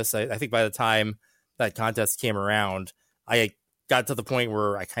do this. I think by the time that contest came around, I got to the point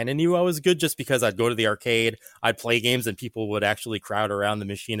where I kind of knew I was good, just because I'd go to the arcade, I'd play games, and people would actually crowd around the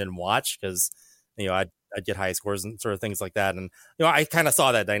machine and watch, because I'd get high scores and sort of things like that. And, I kind of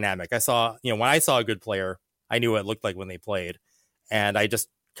saw that dynamic. I saw, when I saw a good player, I knew what it looked like when they played. And I just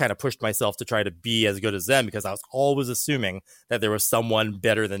kind of pushed myself to try to be as good as them, because I was always assuming that there was someone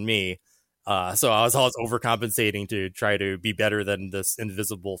better than me. So I was always overcompensating to try to be better than this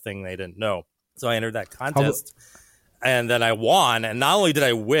invisible thing they didn't know. So I entered that contest, and then I won. And not only did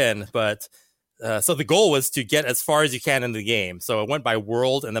I win, but so the goal was to get as far as you can in the game. So it went by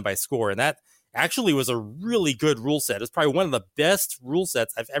world and then by score. And that actually was a really good rule set. It's probably one of the best rule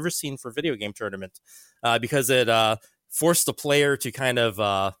sets I've ever seen for a video game tournament, because it forced the player to kind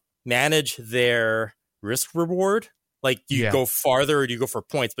of manage their risk reward. Like, do you go farther or do you go for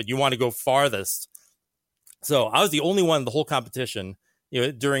points? But you want to go farthest. So I was the only one in the whole competition,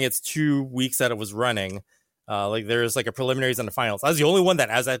 during its 2 weeks that it was running. Like there's like a preliminaries and the finals. I was the only one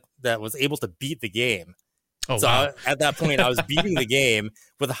that was able to beat the game. Oh, so wow. At that point, I was beating the game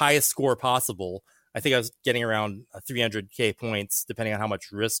with the highest score possible. I think I was getting around 300k points, depending on how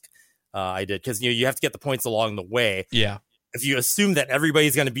much risk I did, because you have to get the points along the way. Yeah. If you assume that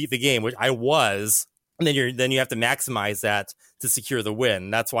everybody's going to beat the game, which I was, then you have to maximize that to secure the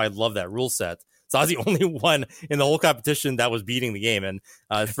win. That's why I love that rule set. So I was the only one in the whole competition that was beating the game, and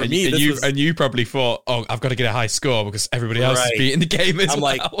for me, you probably thought, "Oh, I've got to get a high score because everybody else is beating the game as well." I'm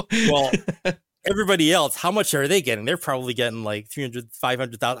like, well, everybody else, how much are they getting? They're probably getting like 300,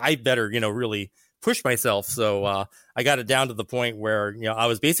 500,000. I better, really push myself. So I got it down to the point where I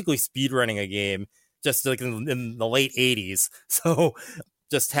was basically speed running a game, just like in the late 80s. So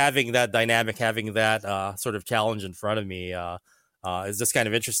just having that dynamic, having that sort of challenge in front of me is just kind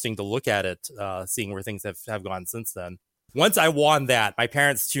of interesting to look at it, seeing where things have gone since then. Once I won that, my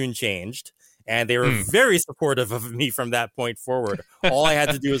parents' tune changed, and they were very supportive of me from that point forward. All I had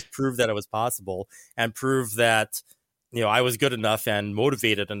to do was prove that it was possible, and prove that I was good enough and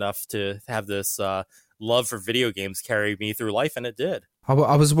motivated enough to have this love for video games carry me through life, and it did. I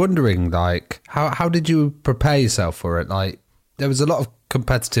was wondering, like, how did you prepare yourself for it? Like, there was a lot of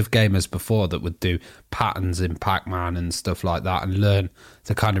competitive gamers before that would do patterns in Pac-Man and stuff like that and learn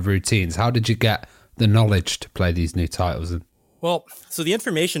the kind of routines. How did you get the knowledge to play these new titles? Well, so the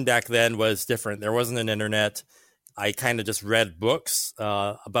information back then was different. There wasn't an internet. I kind of just read books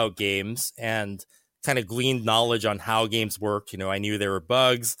about games and kind of gleaned knowledge on how games worked. I knew there were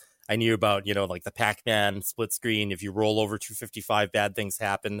bugs. I knew about, like the Pac-Man split screen. If you roll over 255, bad things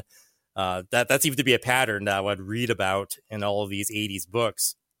happen. That seemed to be a pattern that I would read about in all of these 80s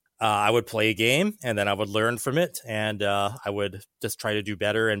books. I would play a game, and then I would learn from it, and I would just try to do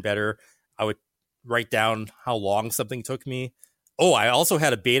better and better. I would write down how long something took me. Oh, I also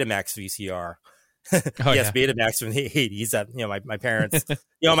had a Betamax VCR. Yes, Betamax from the 80s. That my parents,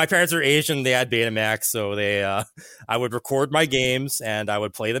 my parents are Asian. They had Betamax, so they I would record my games and I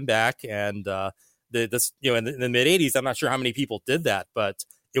would play them back. And in the mid 80s, I'm not sure how many people did that, but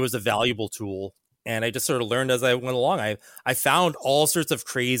it was a valuable tool. And I just sort of learned as I went along. I found all sorts of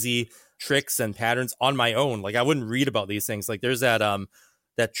crazy tricks and patterns on my own. Like I wouldn't read about these things. Like there's that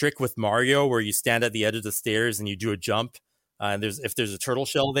trick with Mario where you stand at the edge of the stairs and you do a jump. And if there's a turtle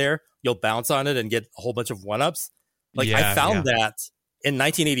shell there, you'll bounce on it and get a whole bunch of one-ups. Like I found that in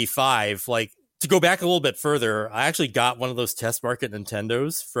 1985. Like to go back a little bit further, I actually got one of those test market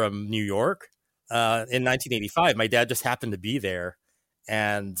Nintendos from New York in 1985. My dad just happened to be there,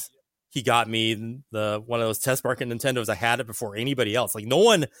 and he got me one of those test market Nintendos. I had it before anybody else. Like no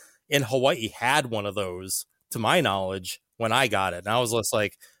one in Hawaii had one of those, to my knowledge, when I got it. And I was just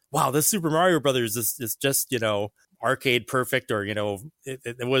like, wow, this Super Mario Brothers is just, arcade perfect, or,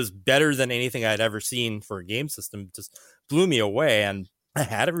 it was better than anything I'd ever seen for a game system. It just blew me away. And I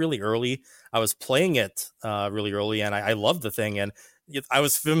had it really early. I was playing it really early, and I loved the thing. And I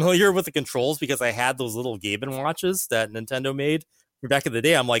was familiar with the controls because I had those little Game & Watches that Nintendo made back in the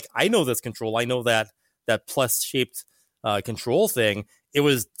day. I'm like, I know this control. I know that plus shaped control thing. It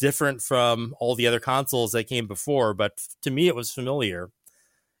was different from all the other consoles that came before, but to me, it was familiar,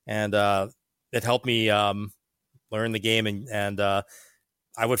 and it helped me learn the game. And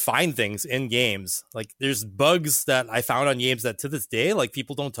I would find things in games. Like there's bugs that I found on games that to this day, like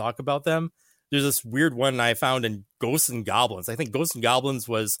people don't talk about them. There's this weird one I found in Ghosts and Goblins. I think Ghosts and Goblins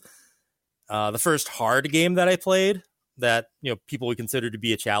was the first hard game that I played that people would consider to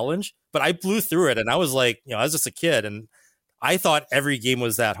be a challenge, but I blew through it. And I was like, I was just a kid, and I thought every game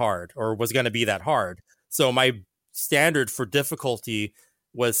was that hard or was going to be that hard. So my standard for difficulty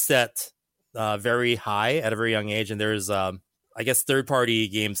was set very high at a very young age. And there's, I guess, third-party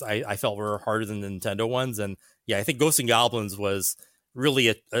games I felt were harder than the Nintendo ones. And yeah, I think Ghosts and Goblins was really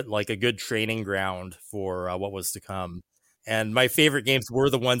a good training ground for what was to come. And my favorite games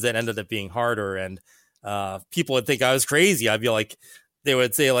were the ones that ended up being harder. And people would think I was crazy. I'd be like, they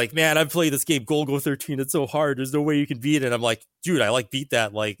would say like, man, I've played this game Golgo 13. It's so hard. There's no way you can beat it. And I'm like, dude, I beat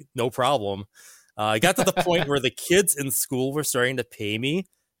that. No problem. I got to the point where the kids in school were starting to pay me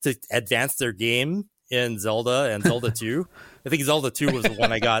to advance their game in Zelda and Zelda 2. I think Zelda 2 was the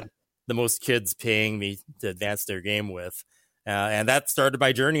one I got the most kids paying me to advance their game with. And that started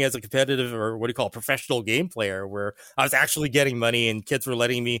my journey as a competitive, or what do you call it, professional game player, where I was actually getting money and kids were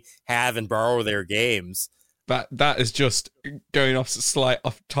letting me have and borrow their games. That is just going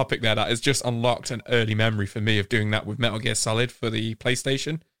off topic there. That has just unlocked an early memory for me of doing that with Metal Gear Solid for the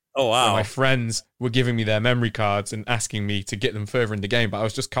PlayStation. Oh, wow. My friends were giving me their memory cards and asking me to get them further in the game, but I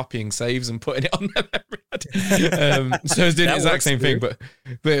was just copying saves and putting it on their memory card. So I was doing the exact same thing, but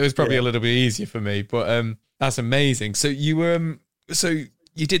it was probably a little bit easier for me. But that's amazing. So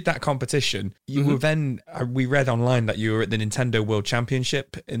you did that competition. You were then, we read online that you were at the Nintendo World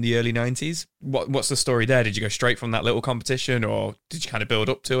Championship in the early 90s. What's the story there? Did you go straight from that little competition, or did you kind of build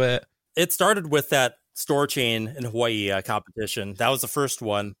up to it? It started with that store chain in Hawaii competition. That was the first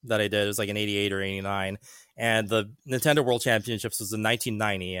one that I did. It was like in 88 or 89. And the Nintendo World Championships was in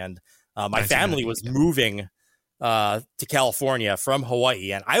 1990. And my family was moving to California from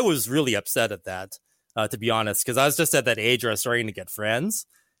Hawaii. And I was really upset at that. To be honest, because I was just at that age where I was starting to get friends,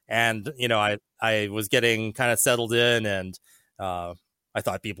 and I was getting kind of settled in, and I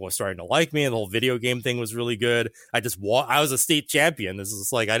thought people were starting to like me, and the whole video game thing was really good. I was a state champion. This is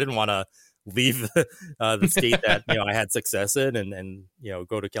like I didn't want to leave the state that I had success in, and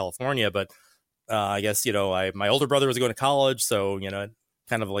go to California. But I guess my older brother was going to college, so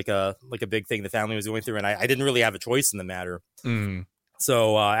kind of like a big thing the family was going through, and I didn't really have a choice in the matter.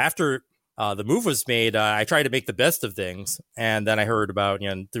 So after the move was made, I tried to make the best of things. And then I heard about,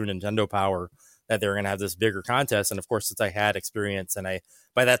 through Nintendo Power, that they were going to have this bigger contest. And of course, since I had experience, and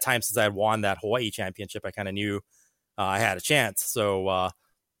by that time, since I had won that Hawaii championship, I kind of knew I had a chance. So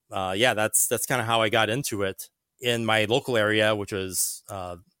that's kind of how I got into it. In my local area, which was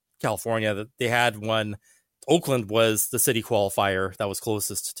California, they had one. Oakland was the city qualifier that was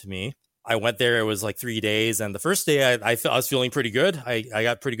closest to me. I went there. It was like 3 days. And the first day I was feeling pretty good. I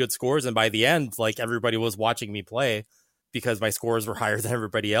got pretty good scores. And by the end, everybody was watching me play because my scores were higher than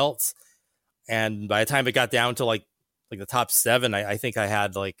everybody else. And by the time it got down to like the top 7, I think I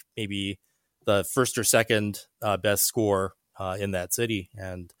had maybe the first or second best score in that city.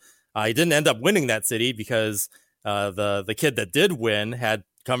 And I didn't end up winning that city because the kid that did win had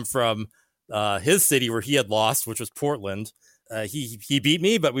come from his city where he had lost, which was Portland. He beat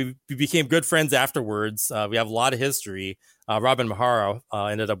me, but we became good friends afterwards. We have a lot of history. Robin Mahara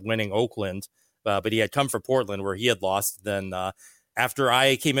ended up winning Oakland. but he had come from Portland where he had lost. Then after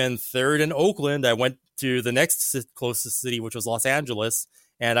I came in third in Oakland, I went to the next closest city, which was Los Angeles,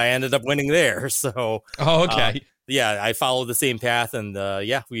 and I ended up winning there. So, okay. I followed the same path, and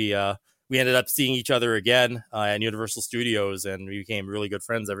we ended up seeing each other again at Universal Studios, and we became really good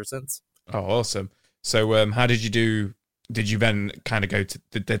friends ever since. Oh, awesome. So how did you do? Did you then kind of go to,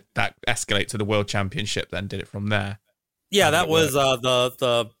 did that escalate to the World Championship then? Did it from there? Yeah, that was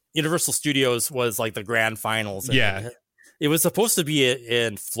the Universal Studios was like the grand finals. Yeah. It was supposed to be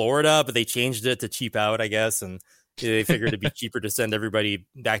in Florida, but they changed it to cheap out, I guess, and they figured it'd be cheaper to send everybody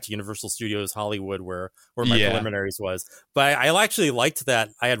back to Universal Studios Hollywood, where my preliminaries was. But I actually liked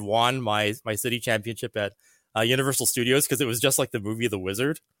that I had won my city championship at Universal Studios because it was just like the movie The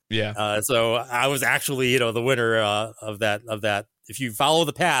Wizard. Yeah. So I was actually, the winner of that. If you follow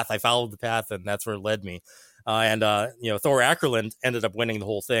the path, I followed the path, and that's where it led me. And Thor Ackerland ended up winning the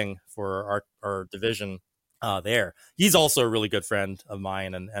whole thing for our division there. He's also a really good friend of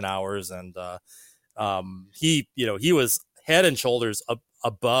mine and ours, and he was head and shoulders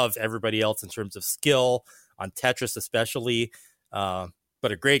above everybody else in terms of skill on Tetris, especially. But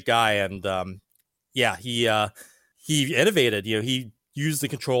a great guy, and he innovated. He used the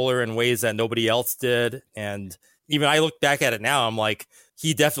controller in ways that nobody else did, and even I look back at it now, I'm like,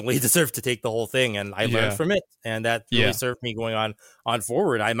 he definitely deserved to take the whole thing, and I learned from it, and that really served me going on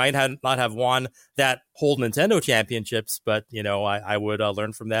forward. I might not have won that whole Nintendo championships, but I would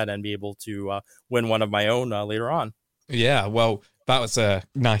learn from that and be able to win one of my own later on. Yeah, well, that was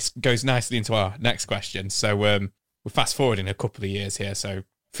goes nicely into our next question. So we're fast forwarding a couple of years here, so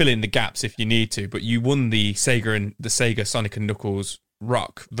fill in the gaps if you need to. But you won the Sega Sonic and Knuckles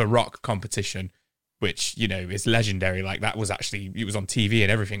Rock competition, which is legendary. Like that was actually, it was on TV and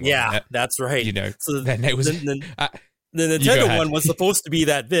everything. Yeah, that's right. So then it was the Nintendo one was supposed to be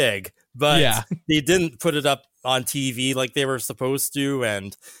that big, but they didn't put it up on TV like they were supposed to,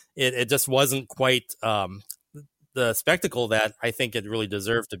 and it just wasn't quite the spectacle that I think it really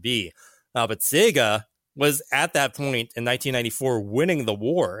deserved to be. But Sega was at that point in 1994 winning the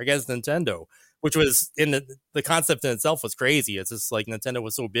war against Nintendo, which was in the concept in itself was crazy. It's just like Nintendo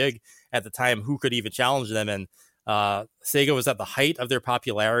was so big at the time, who could even challenge them? And Sega was at the height of their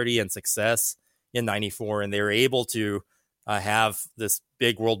popularity and success in 94, and they were able to have this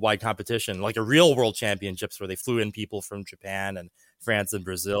big worldwide competition, like a real world championships where they flew in people from Japan and France and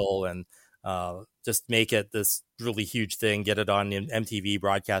Brazil, and just make it this really huge thing, get it on MTV,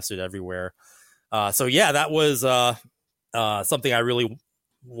 broadcasted everywhere. That was something I really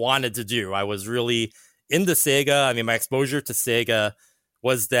wanted to do. I was really into Sega. I mean, my exposure to Sega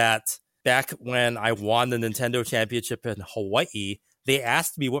was that back when I won the Nintendo Championship in Hawaii, they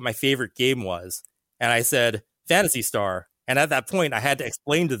asked me what my favorite game was, and I said Phantasy Star. And at that point, I had to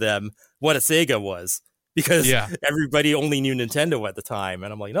explain to them what a Sega was, because everybody only knew Nintendo at the time.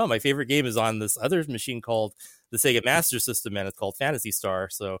 And I'm like, no, my favorite game is on this other machine called the Sega Master System, and it's called Phantasy Star.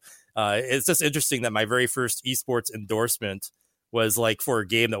 So it's just interesting that my very first esports endorsement was like for a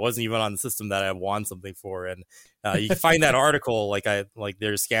game that wasn't even on the system that I won something for. And you can find that article, like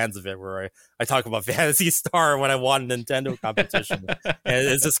there's scans of it where I talk about Phantasy Star when I won a Nintendo competition. And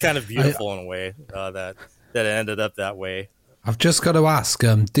it's just kind of beautiful in a way that it ended up that way. I've just got to ask,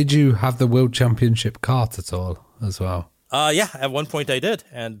 did you have the World Championship cart at all as well? Yeah, at one point I did.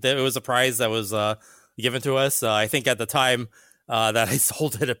 And it was a prize that was given to us. I think at the time that I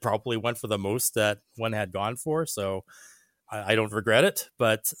sold it, it probably went for the most that one had gone for. So I don't regret it,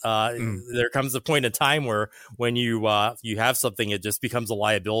 but there comes a point in time where when you have something, it just becomes a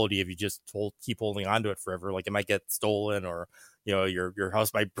liability if you just keep holding on to it forever. Like it might get stolen, or your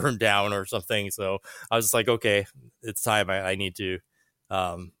house might burn down or something. So I was just like, okay, it's time. I need to.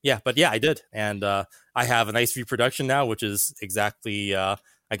 I did, and I have a nice reproduction now, which is exactly I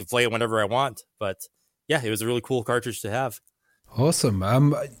can play it whenever I want. But yeah, it was a really cool cartridge to have.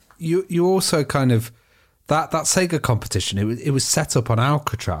 Awesome. You also kind of. That Sega competition, it was set up on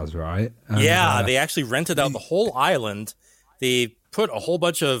Alcatraz, right? And, they actually rented out the whole island. They put a whole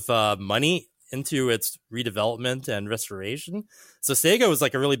bunch of money into its redevelopment and restoration. So Sega was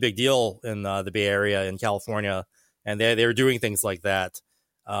like a really big deal in the Bay Area in California, and they were doing things like that.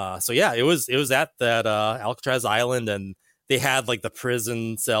 It was at that Alcatraz Island, and they had like the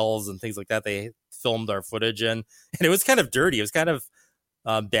prison cells and things like that. They filmed our footage in, and it was kind of dirty. It was kind of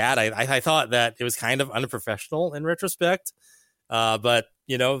bad. I thought that it was kind of unprofessional in retrospect, but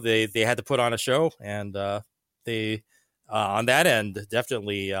they had to put on a show, and they on that end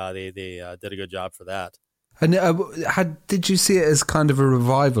definitely they did a good job for that. And did you see it as kind of a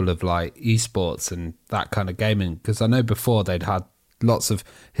revival of like esports and that kind of gaming? Because I know before they'd had lots of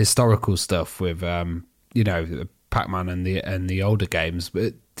historical stuff with Pac-Man and the older games.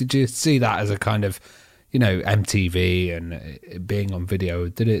 But did you see that as a kind of MTV and being on video?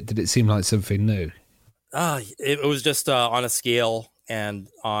 Did it seem like something new? It was just on a scale and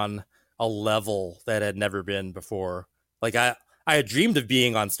on a level that had never been before. Like I had dreamed of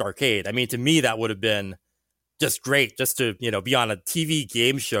being on Starcade. I mean, to me, that would have been just great, just to be on a TV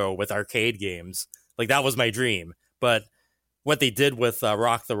game show with arcade games. Like that was my dream. But what they did with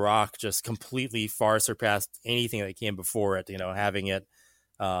Rock the Rock just completely far surpassed anything that came before it. Having it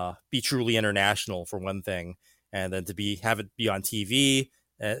be truly international for one thing, and then to have it be on TV.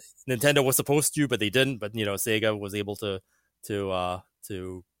 Nintendo was supposed to, but they didn't. But Sega was able to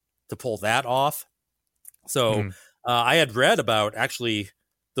pull that off. So I had read about actually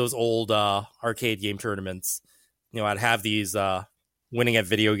those old arcade game tournaments. I'd have these winning at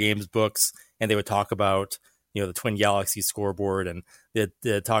video games books, and they would talk about the Twin Galaxies scoreboard, and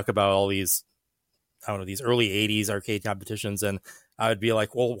they'd talk about all these these early '80s arcade competitions, and I would be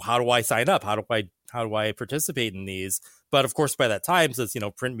like, well, how do I sign up? How do I participate in these? But of course, by that time, since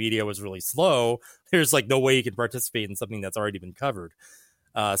print media was really slow, there's like no way you could participate in something that's already been covered.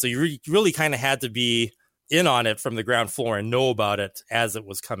 So you really kind of had to be in on it from the ground floor and know about it as it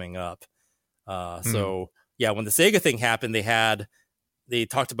was coming up. So yeah, when the Sega thing happened, they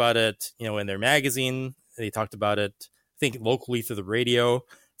talked about it, in their magazine. They talked about it, I think, locally through the radio.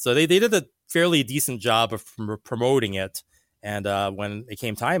 So they did a fairly decent job of promoting it. And when it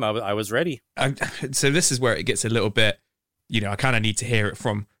came time, I was ready. So this is where it gets a little bit, I kind of need to hear it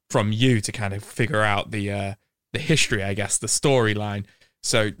from you to kind of figure out the history, I guess, the storyline.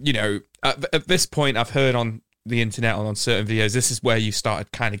 So, at this point, I've heard on the internet on certain videos, this is where you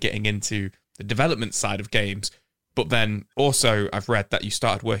started kind of getting into the development side of games. But then also I've read that you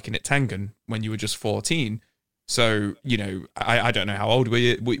started working at Tengen when you were just 14. So, I don't know, how old were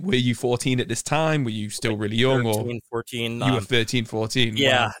you? Were you 14 at this time? Were you still really young? 13, 14. You were 13, 14.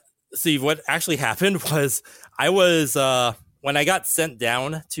 Yeah. Wow. See, what actually happened was I was, when I got sent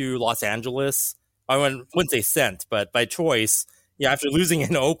down to Los Angeles, I wouldn't say sent, but by choice, after losing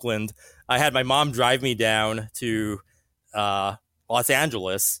in Oakland, I had my mom drive me down to Los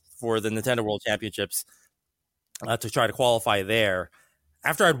Angeles for the Nintendo World Championships to try to qualify there.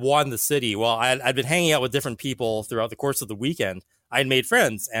 After I'd won the city, I'd been hanging out with different people throughout the course of the weekend. I'd made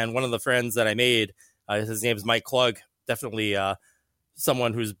friends, and one of the friends that I made, his name is Mike Klug, definitely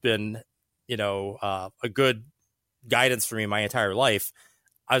someone who's been, a good guidance for me my entire life.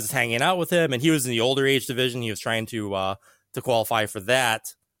 I was hanging out with him, and he was in the older age division. He was trying to qualify for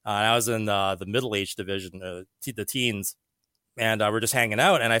that. And I was in the middle age division, the teens, and we're just hanging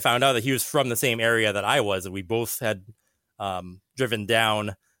out. And I found out that he was from the same area that I was, and we both had driven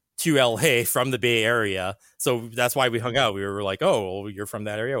down to LA from the Bay Area. So that's why we hung out. We were like, oh, well, you're from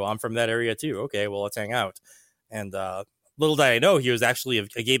that area. Well, I'm from that area too. Okay, well, let's hang out. And little did I know, he was actually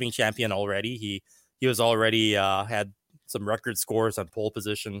a gaming champion already. He was already had some record scores on pole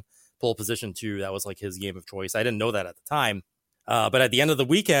position 2. That was like his game of choice. I didn't know that at the time. But at the end of the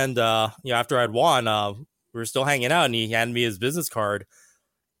weekend, after I'd won, we were still hanging out, and he handed me his business card.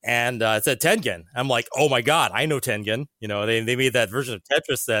 And it said Tengen. I'm like, oh my God, I know Tengen. They made that version of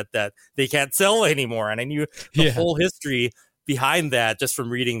Tetris that they can't sell anymore. And I knew the whole history behind that just from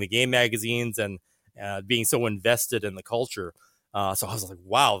reading the game magazines and being so invested in the culture. So I was like,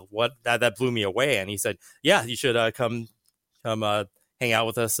 wow, that blew me away. And he said, yeah, you should come hang out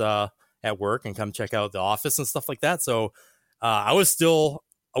with us at work and come check out the office and stuff like that. So I was still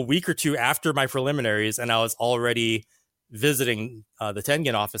a week or two after my preliminaries, and I was already visiting the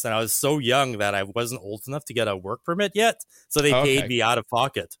Tengen office, and I was so young that I wasn't old enough to get a work permit yet, so they paid me out of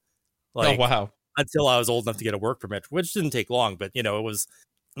pocket. Oh wow! Until I was old enough to get a work permit, which didn't take long, but it was,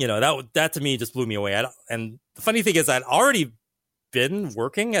 that to me just blew me away. And the funny thing is, I'd already been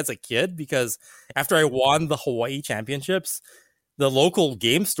working as a kid, because after I won the Hawaii Championships, the local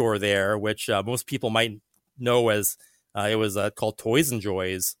game store there, which most people might know as it was called Toys and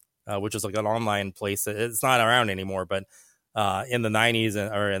Joys, which is like an online place. It's not around anymore, but in the 90s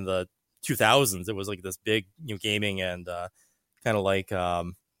or in the 2000s, it was like this big gaming and kind of like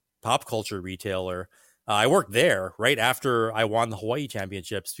pop culture retailer. I worked there right after I won the Hawaii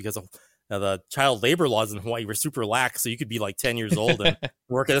Championships, because of the child labor laws in Hawaii were super lax. So you could be like 10 years old and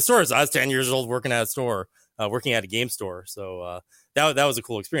work at a store. So I was 10 years old working at a store, working at a game store. So that was a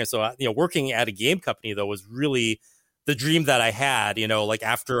cool experience. So, working at a game company, though, was really the dream that I had, like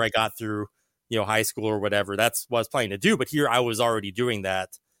after I got through, high school or whatever. That's what I was planning to do. But here I was already doing that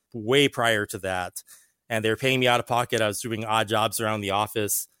way prior to that. And they were paying me out of pocket. I was doing odd jobs around the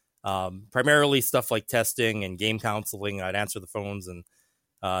office. Primarily stuff like testing and game counseling. I'd answer the phones, and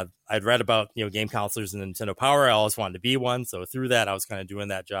I'd read about game counselors in Nintendo Power. I always wanted to be one, so through that, I was kind of doing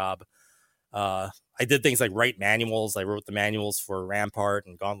that job. I did things like write manuals. I wrote the manuals for Rampart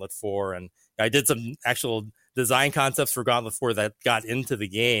and Gauntlet 4, and I did some actual design concepts for Gauntlet 4 that got into the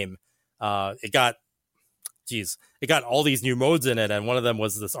game. It got all these new modes in it, and one of them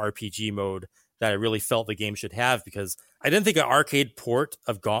was this RPG mode that I really felt the game should have, because I didn't think an arcade port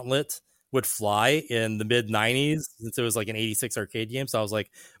of Gauntlet would fly in the mid-90s, since it was like an 86 arcade game. So I was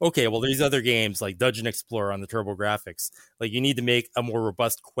like, okay, well, there's other games like Dungeon Explorer on the TurboGrafx. Like, you need to make a more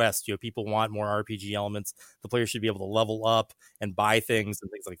robust quest. People want more RPG elements. The player should be able to level up and buy things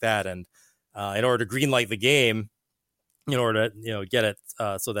and things like that. And in order to greenlight the game, in order to get it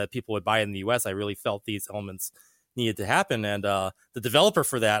so that people would buy it in the US, I really felt these elements needed to happen. And the developer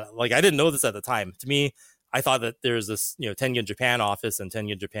for that, like, I didn't know this at the time. To me, I thought that there's this Tengen Japan office, and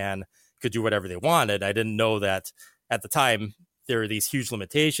Tengen Japan could do whatever they wanted. I didn't know that at the time there were these huge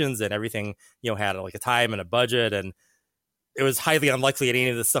limitations, and everything had like a time and a budget, and it was highly unlikely that any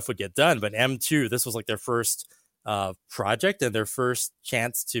of this stuff would get done. But M2, this was like their first project and their first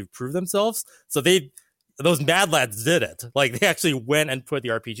chance to prove themselves. So those mad lads did it. Like, they actually went and put the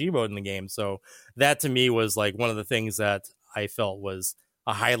RPG mode in the game. So that to me was like one of the things that I felt was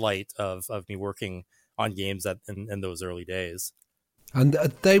a highlight of me working on games in those early days. And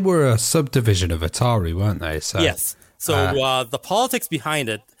they were a subdivision of Atari, weren't they? So, yes. So the politics behind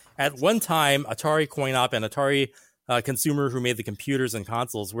it, at one time, Atari Coin-Op and Atari Consumer, who made the computers and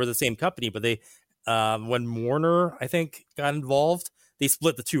consoles, were the same company. But they, when Warner, I think, got involved, they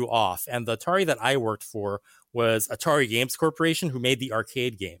split the two off. And the Atari that I worked for was Atari Games Corporation, who made the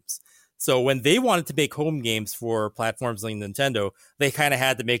arcade games. So when they wanted to make home games for platforms like Nintendo, they kind of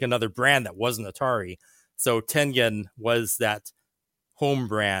had to make another brand that wasn't Atari. So Tengen was that home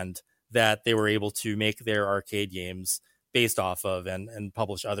brand that they were able to make their arcade games based off of and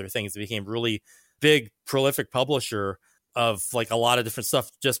publish other things. It became really big, prolific publisher of like a lot of different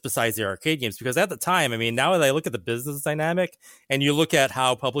stuff just besides their arcade games. Because at the time, I mean, now that I look at the business dynamic and you look at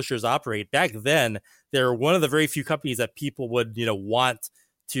how publishers operate, back then, they're one of the very few companies that people would, want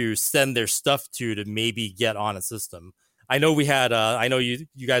to send their stuff to maybe get on a system. I know we had, I know you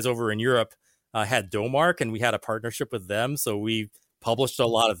guys over in Europe had Domark, and we had a partnership with them. So we published a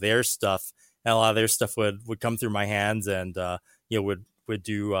lot of their stuff, and a lot of their stuff would come through my hands, and would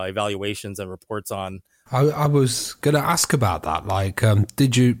do evaluations and reports on. I was going to ask about that. Like,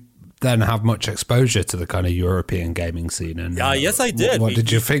 did you then have much exposure to the kind of European gaming scene? And yes, I did. What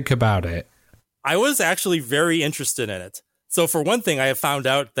did you think about it? I was actually very interested in it. So for one thing, I have found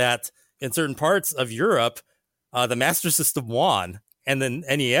out that in certain parts of Europe, the Master System won, and then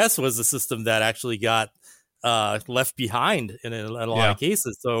NES was the system that actually got left behind in a lot of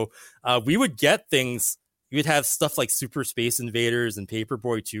cases. So we would get things. You would have stuff like Super Space Invaders and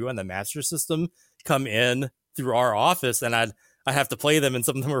Paperboy 2 on the Master System come in through our office, and I'd have to play them, and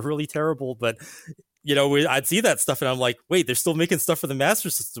some of them were really terrible. But I'd see that stuff, and I'm like, wait, they're still making stuff for the Master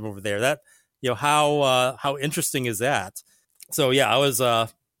System over there. That how interesting is that? So yeah, I was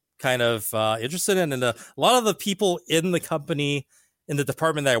kind of interested in, and a lot of the people in the company, in the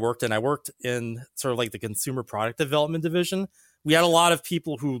department that I worked in sort of like the consumer product development division. We had a lot of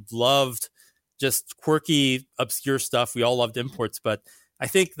people who loved just quirky, obscure stuff. We all loved imports, but I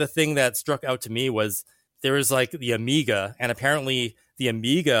think the thing that struck out to me was there was like the Amiga, and apparently the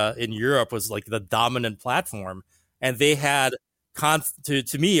Amiga in Europe was like the dominant platform, and they had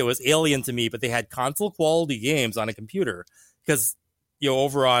to me, it was alien to me, but they had console quality games on a computer, because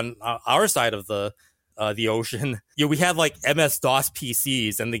over on our side of the ocean, we had like MS-DOS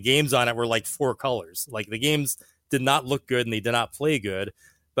PCs, and the games on it were like 4 colors. Like, the games did not look good and they did not play good.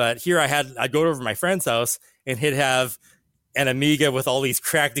 But here I'd go over to my friend's house, and he'd have an Amiga with all these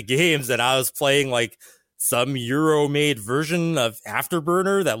cracked games, and I was playing like some Euro-made version of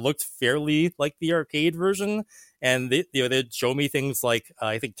Afterburner that looked fairly like the arcade version. And they'd show me things like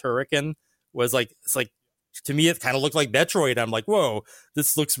I think Turrican was like, it's like, to me, it kind of looked like Metroid. I'm like, whoa,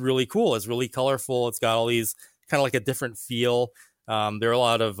 this looks really cool. It's really colorful. It's got all these kind of like a different feel. There are a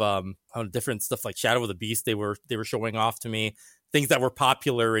lot of different stuff like Shadow of the Beast. They were showing off to me things that were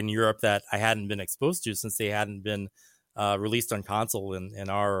popular in Europe that I hadn't been exposed to, since they hadn't been released on console in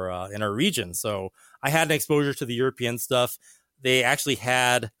our region. So I had an exposure to the European stuff. They actually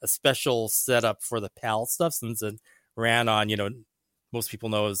had a special setup for the PAL stuff, since it ran on, most people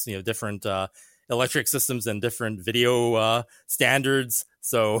know as different electric systems and different video standards.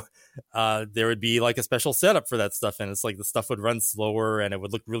 So there would be like a special setup for that stuff. And it's like the stuff would run slower and it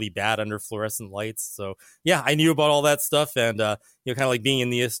would look really bad under fluorescent lights. So yeah, I knew about all that stuff. And, kind of like being in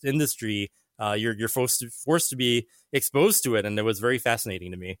the industry, you're forced to be exposed to it. And it was very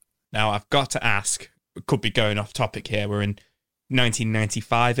fascinating to me. Now, I've got to ask, it could be going off topic here. We're in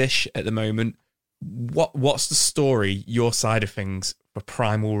 1995-ish at the moment. What's the story, your side of things, for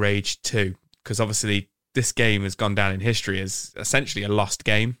Primal Rage 2? Because obviously this game has gone down in history as essentially a lost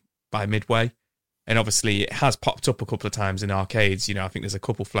game by Midway. And obviously it has popped up a couple of times in arcades. I think there's a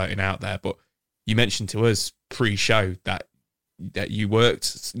couple floating out there. But you mentioned to us pre-show that you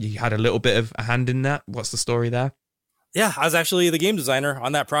had a little bit of a hand in that. What's the story there? Yeah, I was actually the game designer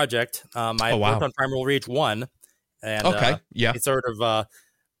on that project. I worked on Primal Rage 1. And it's sort of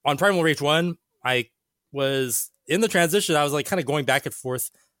on Primal Rage 1, I was in the transition. I was like kind of going back and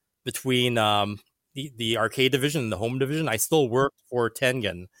forth between the arcade division and the home division. I still worked for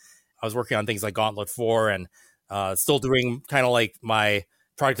Tengen. I was working on things like Gauntlet 4 and still doing kind of like my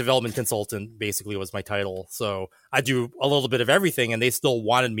product development consultant, basically was my title. So I do a little bit of everything, and they still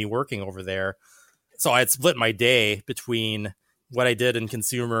wanted me working over there. So I had split my day between what I did in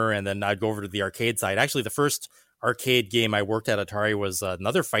consumer, and then I'd go over to the arcade side. Actually, the first arcade game I worked at Atari was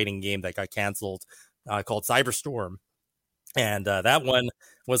another fighting game that got canceled called Cyberstorm. And that one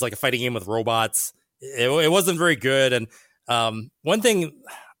was like a fighting game with robots. It wasn't very good. And one thing,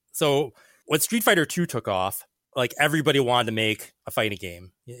 so when Street Fighter 2 took off, like everybody wanted to make a fighting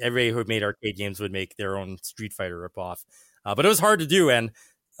game. Everybody who made arcade games would make their own Street Fighter ripoff. But it was hard to do. And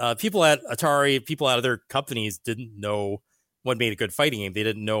people at Atari, people at other companies didn't know what made a good fighting game. They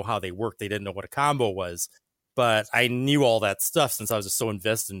didn't know how they worked. They didn't know what a combo was. But I knew all that stuff since I was just so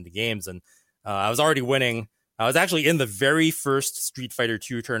invested in the games. And I was already winning. I was actually in the very first Street Fighter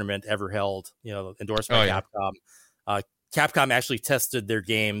 2 tournament ever held, endorsed by Capcom. Capcom actually tested their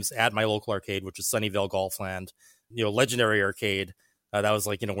games at my local arcade, which is Sunnyvale Golfland, legendary arcade. That was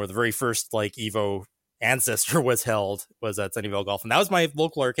like, where the very first like Evo ancestor was held, was at Sunnyvale Golfland. That was my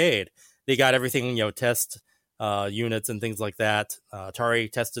local arcade. They got everything, test units and things like that.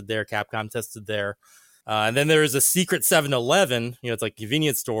 Atari tested there, Capcom tested there. And then there was a secret 7-Eleven, it's like a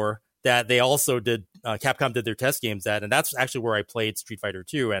convenience store that they also did, Capcom did their test games at, and that's actually where I played Street Fighter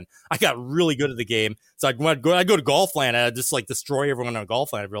 2, and I got really good at the game. So I'd go to Golfland, and I'd just like destroy everyone on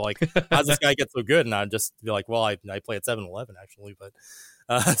Golfland. I'd be like, how's this guy get so good? And I'd just be like, well, I play at 7-Eleven actually.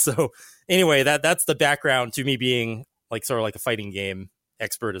 But so anyway, that's the background to me being like sort of like a fighting game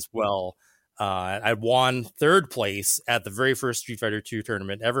expert as well. I won third place at the very first Street Fighter 2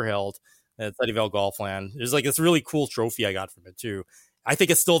 tournament ever held at Sunnyvale Golfland. There's like this really cool trophy I got from it too. I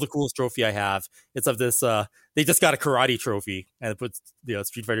think it's still the coolest trophy I have. It's of this, they just got a karate trophy and it puts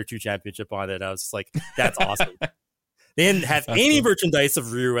Street Fighter 2 championship on it. I was just like, that's awesome. They didn't have any merchandise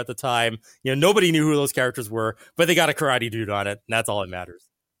of Ryu at the time. Nobody knew who those characters were, but they got a karate dude on it, and that's all that matters.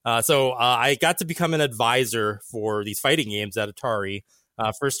 So I got to become an advisor for these fighting games at Atari,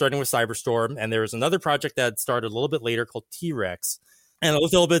 first starting with Cyberstorm, and there was another project that started a little bit later called T-Rex. And it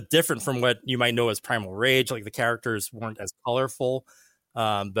was a little bit different from what you might know as Primal Rage. Like the characters weren't as colorful.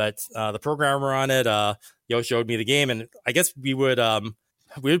 But the programmer on it, showed me the game, and I guess we would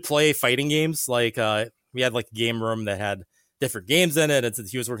play fighting games. Like we had like a game room that had different games in it. And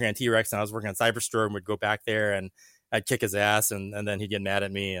since he was working on T-Rex and I was working on Cyberstorm, we'd go back there and I'd kick his ass, and then he'd get mad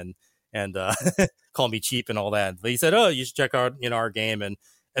at me and call me cheap and all that. But he said, "Oh, you should check out our game." And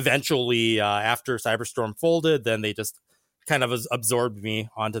eventually, after Cyberstorm folded, then they just kind of absorbed me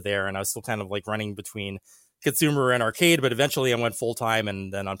onto there, and I was still kind of like running between consumer and arcade, but eventually I went full time.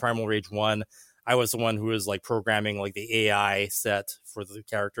 And then on Primal Rage 1, I was the one who was like programming like the AI set for the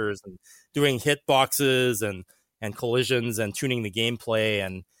characters and doing hitboxes and collisions and tuning the gameplay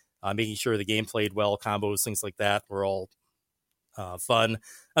and making sure the game played well, combos, things like that were all fun.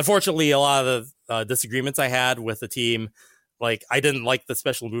 Unfortunately, a lot of the disagreements I had with the team, like I didn't like the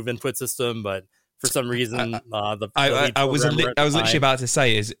special move input system, but for some reason, I was literally about to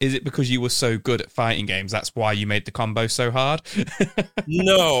say, is it because you were so good at fighting games? That's why you made the combo so hard?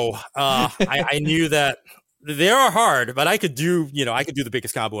 No, I knew that they are hard, but I could do the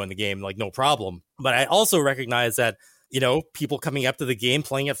biggest combo in the game, like no problem. But I also recognize that, people coming up to the game,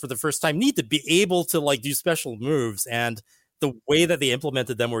 playing it for the first time, need to be able to like do special moves. And the way that they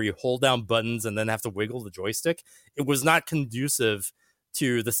implemented them, where you hold down buttons and then have to wiggle the joystick, it was not conducive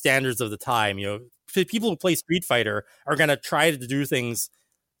to the standards of the time. People who play Street Fighter are going to try to do things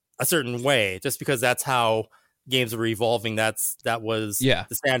a certain way just because that's how games were evolving. That was the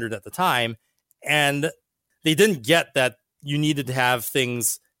standard at the time. And they didn't get that you needed to have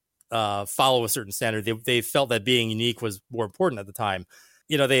things follow a certain standard. They felt that being unique was more important at the time.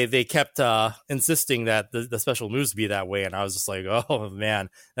 You know, they kept insisting that the special moves be that way, and I was just like, oh man,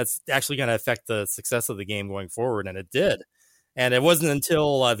 that's actually going to affect the success of the game going forward, and it did. And it wasn't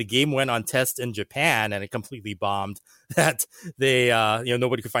until the game went on test in Japan and it completely bombed that they,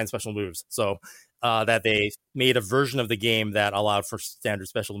 nobody could find special moves. So that they made a version of the game that allowed for standard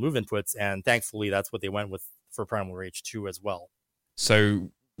special move inputs, and thankfully that's what they went with for Primal Rage 2 as well.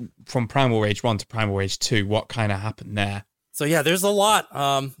 So from Primal Rage 1 to Primal Rage 2, what kind of happened there? So yeah, there's a lot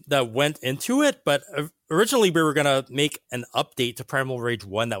that went into it, but originally we were going to make an update to Primal Rage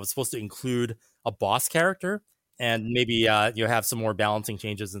 1 that was supposed to include a boss character and maybe have some more balancing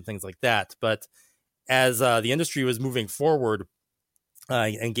changes and things like that. But as the industry was moving forward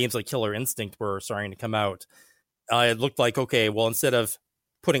and games like Killer Instinct were starting to come out, it looked like, okay, well, instead of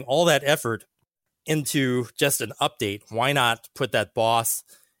putting all that effort into just an update, why not put that boss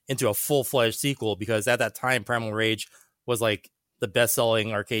into a full-fledged sequel? Because at that time, Primal Rage was like the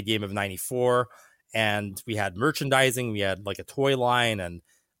best-selling arcade game of '94, and we had merchandising, we had like a toy line and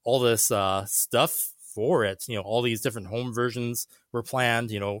all this stuff for it. You know, all these different home versions were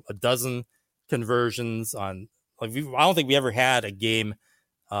planned, a dozen conversions on, like, I don't think we ever had a game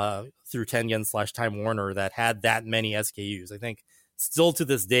through Tengen / Time Warner that had that many SKUs. I think still to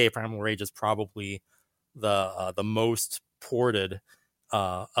this day, Primal Rage is probably the most ported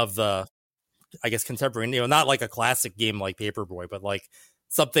of the, I guess, contemporary, not like a classic game like Paperboy, but like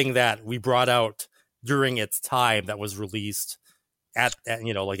something that we brought out during its time that was released at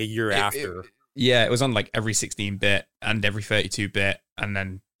like a year after. It was on like every 16-bit and every 32-bit, and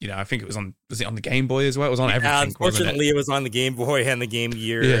then I think was it on the Game Boy as well? It was on everything. Unfortunately, it was on the Game Boy and the Game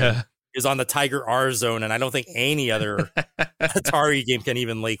Gear. Yeah, it was on the Tiger R Zone, and I don't think any other Atari game can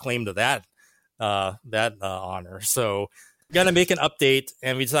even lay claim to that honor. So, gonna make an update,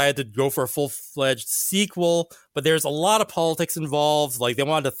 and we decided to go for a full-fledged sequel, but there's a lot of politics involved. Like, they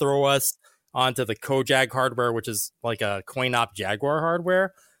wanted to throw us onto the Kojak hardware, which is like a coin-op Jaguar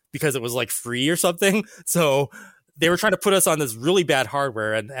hardware, because it was like free or something. So they were trying to put us on this really bad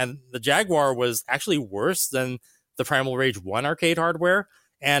hardware, and the Jaguar was actually worse than the Primal Rage 1 arcade hardware.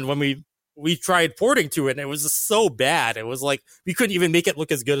 And when we tried porting to it, and it was just so bad, it was like we couldn't even make it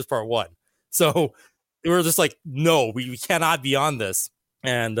look as good as part 1. So we were just like, no, we cannot be on this.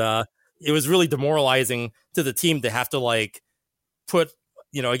 And it was really demoralizing to the team to have to like put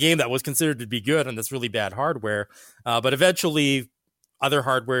a game that was considered to be good on this really bad hardware. But eventually other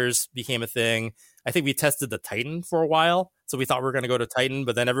hardwares became a thing. I think we tested the Titan for a while, so we thought we were going to go to Titan,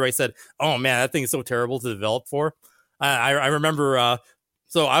 but then everybody said, oh man, that thing is so terrible to develop for. I remember,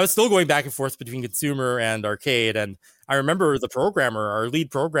 so I was still going back and forth between consumer and arcade, and I remember the programmer, our lead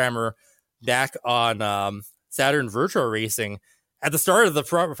programmer, back on Saturn Virtua Racing, at the start of the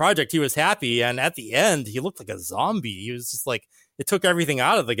project, he was happy, and at the end, he looked like a zombie. He was just like, it took everything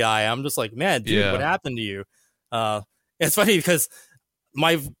out of the guy. I'm just like, man, dude, what happened to you? It's funny because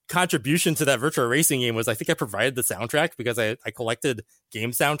my contribution to that Virtua Racing game was, I think I provided the soundtrack because I collected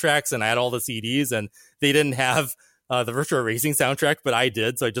game soundtracks and I had all the CDs, and they didn't have the Virtua Racing soundtrack, but I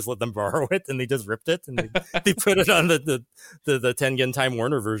did, so I just let them borrow it, and they just ripped it, and they put it on the Tengen Time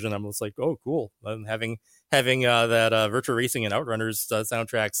Warner version. I'm just like, oh, cool. Having that Virtua Racing and Outrunners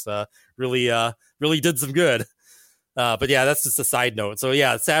soundtracks really did some good. But yeah, that's just a side note. So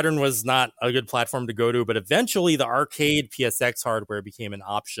yeah, Saturn was not a good platform to go to, but eventually the arcade PSX hardware became an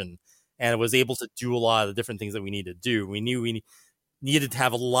option, and it was able to do a lot of the different things that we needed to do. We knew we needed to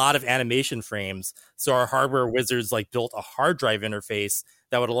have a lot of animation frames, so our hardware wizards like built a hard drive interface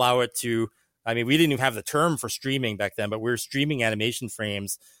that would allow it to, I mean, we didn't even have the term for streaming back then, but we were streaming animation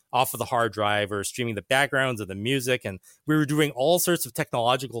frames off of the hard drive, or streaming the backgrounds of the music, and we were doing all sorts of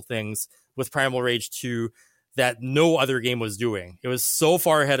technological things with Primal Rage 2 that no other game was doing. It was so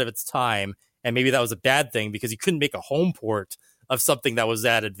far ahead of its time, and maybe that was a bad thing because you couldn't make a home port of something that was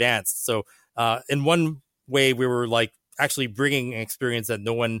that advanced. So in one way, we were like actually bringing an experience that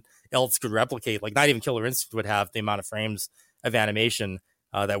no one else could replicate. Like, not even Killer Instinct would have the amount of frames of animation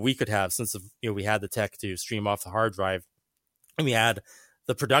that we could have, since we had the tech to stream off the hard drive, and we had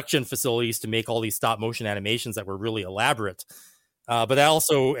the production facilities to make all these stop motion animations that were really elaborate. But that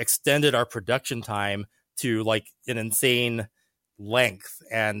also extended our production time to like an insane length,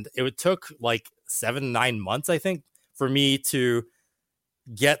 and it took like 7-9 months, I think, for me to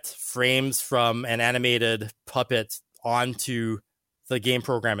get frames from an animated puppet onto the game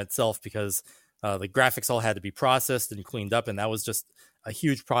program itself, because the graphics all had to be processed and cleaned up, and that was just a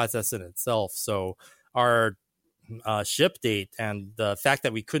huge process in itself. So our ship date and the fact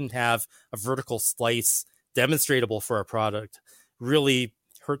that we couldn't have a vertical slice demonstratable for our product really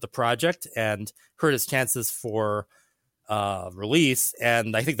hurt the project and hurt its chances for release.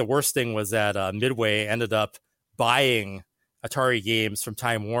 And I think the worst thing was that Midway ended up buying Atari games from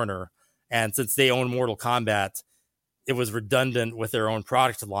Time Warner. And since they own Mortal Kombat, it was redundant with their own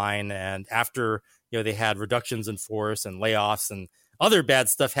product line. And after, they had reductions in force and layoffs and other bad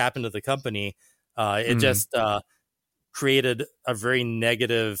stuff happened to the company, it just created a very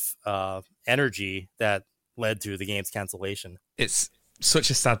negative energy that led to the game's cancellation. It's such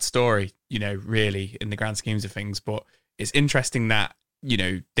a sad story, really, in the grand schemes of things. But it's interesting that,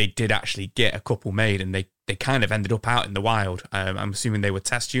 they did actually get a couple made and they kind of ended up out in the wild. I'm assuming they were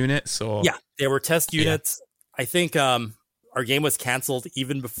test units or... Yeah, they were test units. Yeah. I think our game was canceled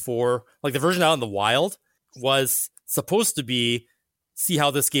even before, like the version out in the wild was supposed to be see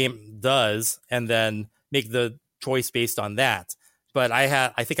how this game does and then make the choice based on that. But I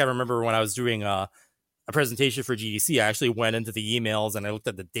think I remember when I was doing a presentation for GDC, I actually went into the emails and I looked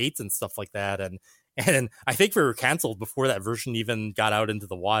at the dates and stuff like that. And I think we were canceled before that version even got out into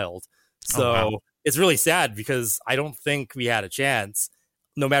the wild. So It's really sad because I don't think we had a chance,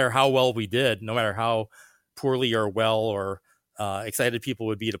 no matter how well we did, no matter how poorly or well or excited people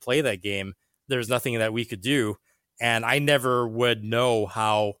would be to play that game. There's nothing that we could do. And I never would know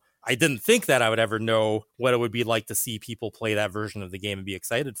I didn't think that I would ever know what it would be like to see people play that version of the game and be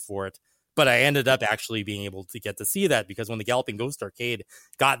excited for it. But I ended up actually being able to get to see that because when the Galloping Ghost Arcade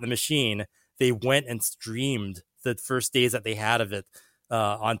got in the machine, they went and streamed the first days that they had of it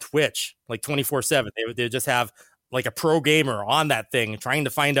on Twitch, like 24/7. They would just have like a pro gamer on that thing trying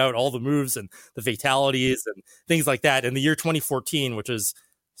to find out all the moves and the fatalities and things like that. In the year 2014, which is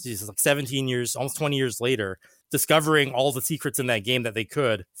like 17 years, almost 20 years later, discovering all the secrets in that game that they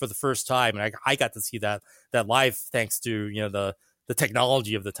could for the first time. And I got to see that live thanks to, the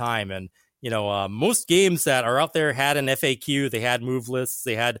technology of the time. And, most games that are out there had an FAQ, they had move lists,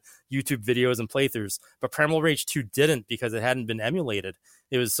 they had YouTube videos and playthroughs, but Primal Rage 2 didn't because it hadn't been emulated.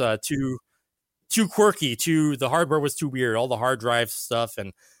 It was too quirky, the hardware was too weird, all the hard drive stuff.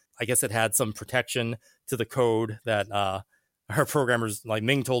 And I guess it had some protection to the code that our programmers like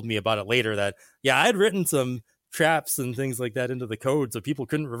Ming told me about it later that, I had written some traps and things like that into the code so people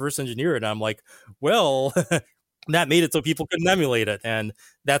couldn't reverse engineer it. And I'm like, well, that made it so people couldn't emulate it. And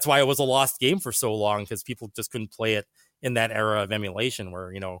that's why it was a lost game for so long, because people just couldn't play it in that era of emulation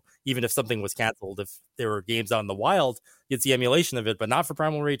where, even if something was canceled, if there were games out in the wild, you'd see emulation of it, but not for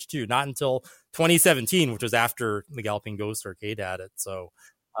Primal Rage 2, not until 2017, which was after the Galloping Ghost Arcade had it. So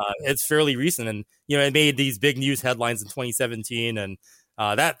it's fairly recent. And, it made these big news headlines in 2017. And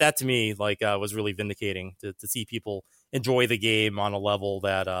that to me, was really vindicating to see people enjoy the game on a level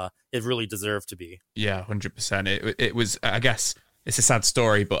that it really deserved to be. Yeah, 100%. It was, I guess, it's a sad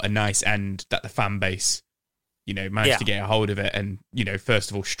story, but a nice end that the fan base, managed to get a hold of it and,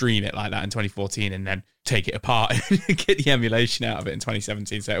 first of all, stream it like that in 2014 and then take it apart and get the emulation out of it in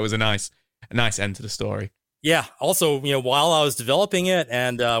 2017. So it was a nice end to the story. Yeah. Also, while I was developing it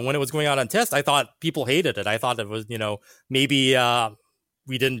and when it was going out on test, I thought people hated it. I thought it was, maybe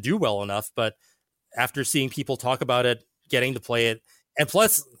we didn't do well enough. But after seeing people talk about it, getting to play it, and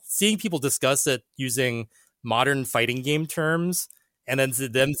plus seeing people discuss it using modern fighting game terms, and then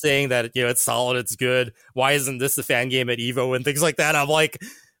them saying that, it's solid, it's good. Why isn't this a fan game at EVO and things like that? I'm like,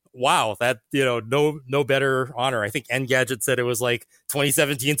 wow, that, no better honor. I think Engadget said it was like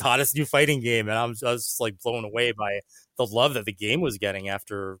 2017's hottest new fighting game. And I was just like blown away by the love that the game was getting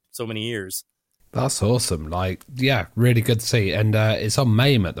after so many years. That's awesome. Really good to see. And it's on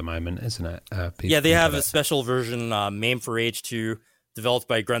MAME at the moment, isn't it? They have a special version, MAME for Rage 2, developed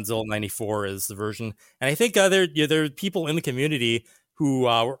by Gruntzilla 94 is the version. And I think there are people in the community who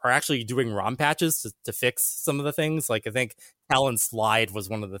are actually doing ROM patches to fix some of the things. Like I think Talon Slide was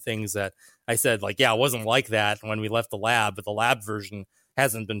one of the things that I said, it wasn't like that when we left the lab, but the lab version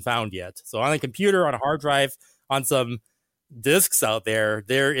hasn't been found yet. So on a computer, on a hard drive, on some discs out there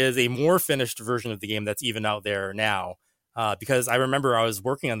is a more finished version of the game that's even out there now. Because I remember I was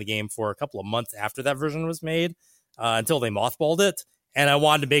working on the game for a couple of months after that version was made until they mothballed it. And I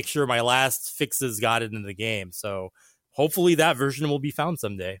wanted to make sure my last fixes got it into the game. So hopefully that version will be found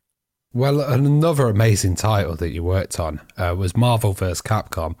someday. Well, another amazing title that you worked on was Marvel vs.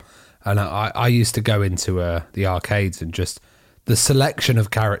 Capcom. And I used to go into the arcades and just the selection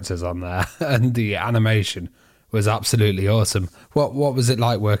of characters on there and the animation was absolutely awesome. What was it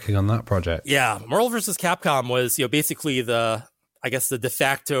like working on that project? Yeah, Marvel vs. Capcom was basically the de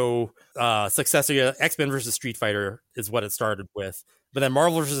facto successor. X-Men versus Street Fighter is what it started with. But then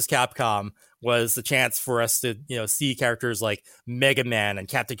Marvel vs. Capcom was the chance for us to see characters like Mega Man and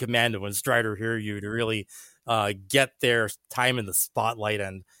Captain Commando and Strider Hiryu to really get their time in the spotlight.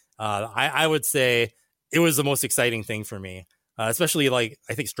 And I would say it was the most exciting thing for me. Especially like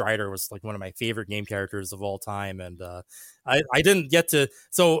I think Strider was like one of my favorite game characters of all time, and I didn't get to.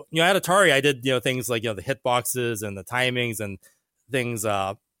 So at Atari I did things like the hitboxes and the timings and things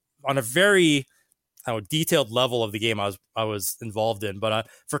on a very detailed level of the game I was involved in. But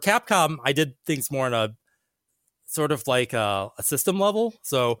for Capcom I did things more on a sort of like a system level.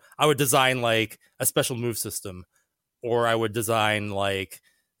 So I would design like a special move system, or I would design like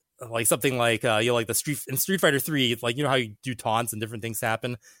something like like the Street Fighter 3, like how you do taunts and different things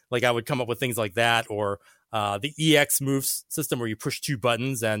happen. Like I would come up with things like that, or the EX moves system where you push 2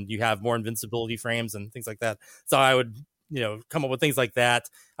 buttons and you have more invincibility frames and things like that. So I would come up with things like that.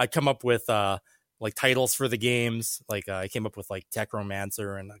 I'd come up with like titles for the games. Like I came up with like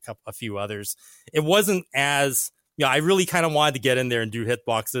Techromancer and a few others. It wasn't as I really kind of wanted to get in there and do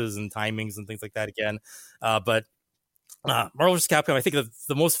hitboxes and timings and things like that again, but Marvel vs. Capcom, I think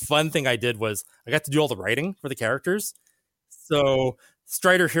the most fun thing I did was I got to do all the writing for the characters. So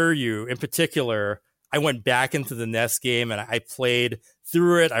Strider Hiryu in particular, I went back into the NES game and I played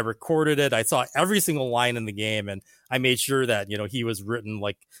through it. I recorded it. I saw every single line in the game, and I made sure that he was written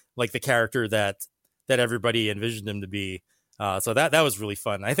like the character that everybody envisioned him to be. So that was really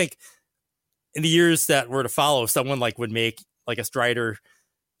fun. I think in the years that were to follow, someone like would make like a Strider.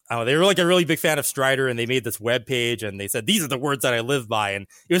 They were like a really big fan of Strider, and they made this web page, and they said, these are the words that I live by. And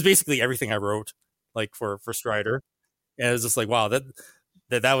it was basically everything I wrote like for Strider. And it was just like, wow, that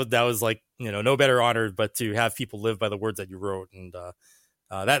was like, no better honor, but to have people live by the words that you wrote. And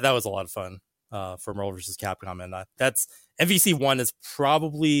that was a lot of fun for Marvel vs. Capcom. And that's MVC1 is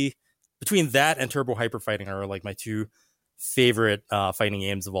probably between that and Turbo Hyper Fighting are like my 2 favorite fighting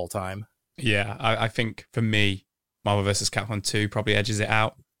games of all time. Yeah, I think for me, Marvel vs. Capcom 2 probably edges it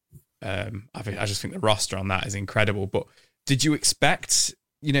out. I just think the roster on that is incredible. But did you expect,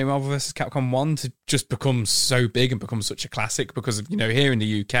 Marvel vs. Capcom 1 to just become so big and become such a classic? Because, here in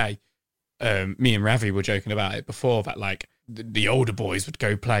the UK, me and Ravi were joking about it before that, like, the older boys would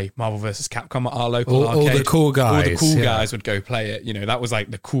go play Marvel vs. Capcom at our local arcade. All the cool guys. All the cool guys would go play it. That was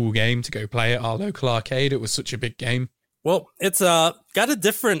like the cool game to go play at our local arcade. It was such a big game. Well, it's got a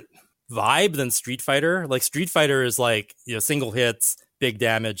different vibe than Street Fighter. Like Street Fighter is like, single hits, big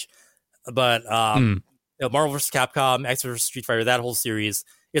damage. But Marvel vs. Capcom, X vs. Street Fighter, that whole series,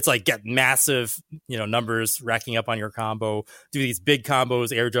 it's like get massive, numbers racking up on your combo, do these big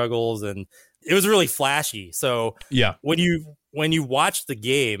combos, air juggles, and it was really flashy. So yeah, when you watch the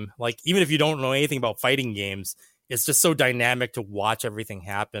game, like even if you don't know anything about fighting games, it's just so dynamic to watch everything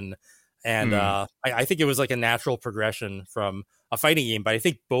happen. And I think it was like a natural progression from a fighting game. But I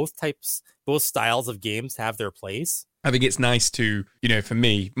think both styles of games have their place. I think it's nice to, for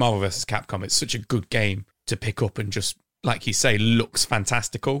me, Marvel vs. Capcom, it's such a good game to pick up and just, like you say, looks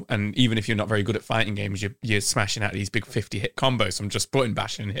fantastical. And even if you're not very good at fighting games, you're smashing out these big 50-hit combos from just button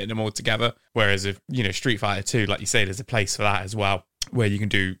bashing and hitting them all together. Whereas if, Street Fighter 2, like you say, there's a place for that as well, where you can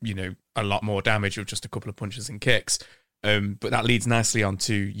do, a lot more damage with just a couple of punches and kicks. But that leads nicely on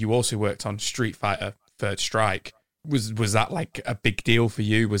to, you also worked on Street Fighter Third Strike. Was that like a big deal for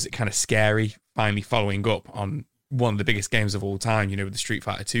you? Was it kind of scary finally following up on one of the biggest games of all time, with the Street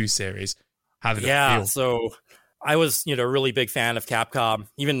Fighter 2 series? How did it feel? So I was, a really big fan of Capcom.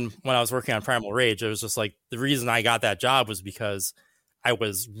 Even when I was working on Primal Rage, it was just like the reason I got that job was because I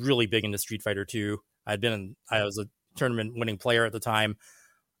was really big into Street Fighter 2. I was a tournament winning player at the time,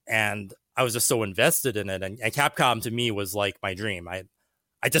 and I was just so invested in it. And Capcom to me was like my dream.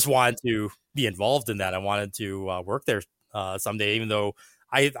 I just wanted to be involved in that. I wanted to work there someday, even though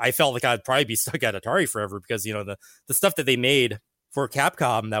I felt like I'd probably be stuck at Atari forever because, the stuff that they made for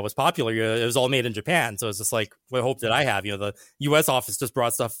Capcom that was popular, it was all made in Japan. So it's just like, what hope did I have? The US office just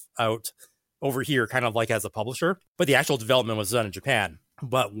brought stuff out over here kind of like as a publisher, but the actual development was done in Japan.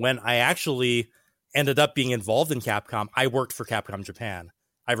 But when I actually ended up being involved in Capcom, I worked for Capcom Japan.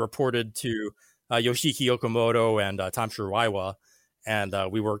 I reported to Yoshiki Okamoto and Tom Shiraiwa, and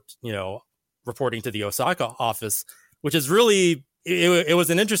we worked, reporting to the Osaka office, which is really, it was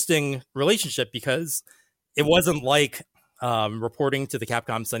an interesting relationship because it wasn't like reporting to the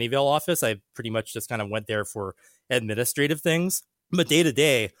Capcom Sunnyvale office. I pretty much just kind of went there for administrative things. But day to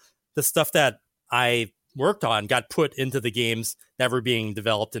day, the stuff that I worked on got put into the games that were being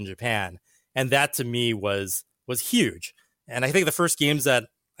developed in Japan. And that to me was huge. And I think the first games that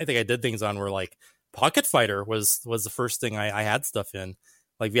I think I did things on were like Pocket Fighter was the first thing I had stuff in.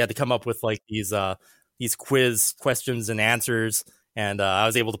 Like we had to come up with like these quiz questions and answers. And I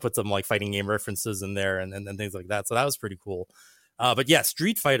was able to put some like fighting game references in there and things like that. So that was pretty cool. But yeah,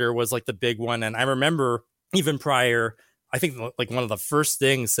 Street Fighter was like the big one. And I remember even prior, I think like one of the first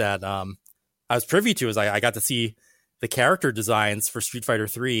things that I was privy to is I got to see the character designs for Street Fighter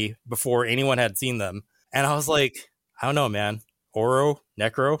 3 before anyone had seen them. And I was like, I don't know, man. Oro,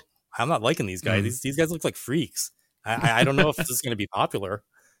 Necro, I'm not liking these guys. These guys look like freaks. I don't know if this is going to be popular.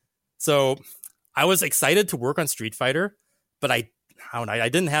 So I was excited to work on Street Fighter, but I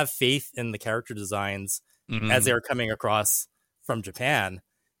didn't have faith in the character designs as they were coming across from Japan.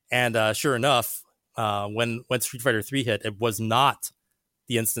 And sure enough, when Street Fighter 3 hit, it was not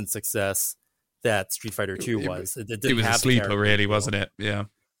the instant success that Street Fighter 2 was. It didn't was have a sleeper, really, wasn't it? Yeah.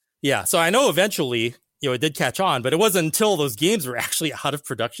 Yeah. So I know eventually, it did catch on, but it wasn't until those games were actually out of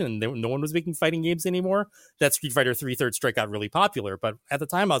production and no one was making fighting games anymore that Street Fighter 3 Third Strike got really popular. But at the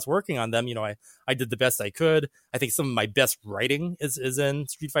time I was working on them, I did the best I could. I think some of my best writing is in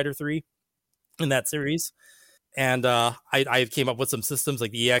Street Fighter 3 in that series. And I came up with some systems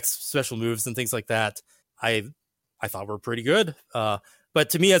like the EX special moves and things like that. I thought were pretty good. But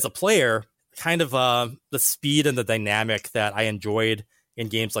to me as a player, kind of the speed and the dynamic that I enjoyed in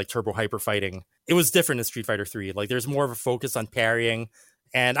games like Turbo Hyper Fighting, it was different in Street Fighter 3. Like there's more of a focus on parrying,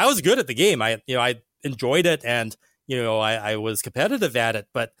 and I was good at the game. I enjoyed it, and I was competitive at it,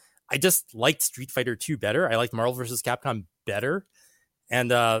 but I just liked Street Fighter 2 better. I liked Marvel vs. Capcom better.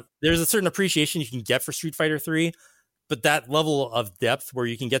 And there's a certain appreciation you can get for Street Fighter 3, but that level of depth where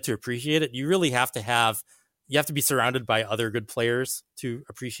you can get to appreciate it, you really have to be surrounded by other good players to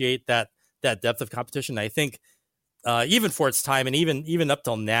appreciate that depth of competition. I think even for its time and even up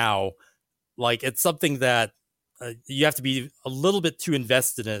till now, like it's something that you have to be a little bit too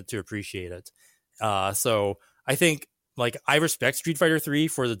invested in it to appreciate it. So I think like I respect Street Fighter 3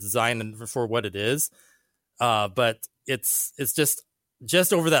 for the design and for what it is, but it's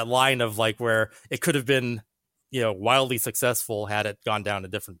just over that line of like where it could have been wildly successful had it gone down a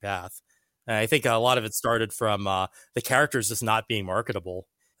different path. And I think a lot of it started from the characters just not being marketable.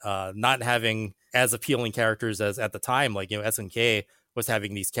 Not having as appealing characters as at the time, like SNK was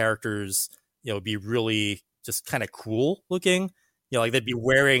having these characters, be really just kind of cool looking. Like they'd be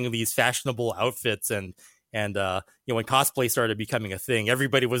wearing these fashionable outfits, and when cosplay started becoming a thing,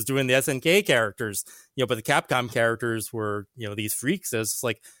 everybody was doing the SNK characters. But the Capcom characters were these freaks. It's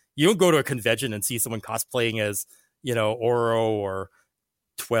like you don't go to a convention and see someone cosplaying as Oro or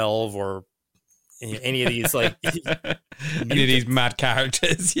 12 or any of these like any of these mad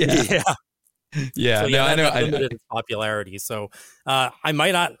characters. Yeah. So, no, I know. Limited popularity. So I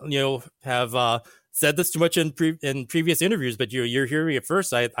might not have said this too much in previous interviews, but you're hearing it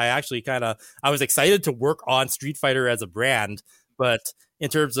first. I actually I was excited to work on Street Fighter as a brand, but in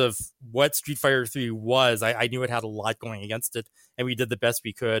terms of what Street Fighter 3 was, I knew it had a lot going against it, and we did the best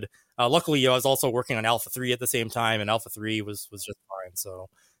we could. Luckily, I was also working on Alpha 3 at the same time, and Alpha 3 was just fine. So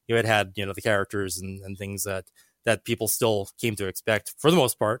it had the characters and things that people still came to expect for the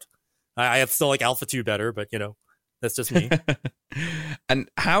most part. I still like Alpha 2 better, but that's just me. And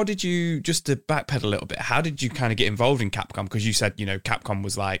how did you, just to backpedal a little bit, how did you kind of get involved in Capcom? Because you said Capcom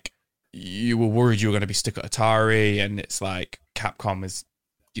was like, you were worried you were going to be stuck at Atari, and it's like Capcom is,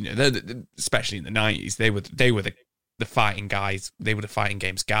 especially in the 90s, they were the fighting guys. They were the fighting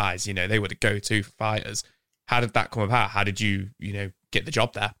games guys. They were the go-to fighters. How did that come about? How did you get the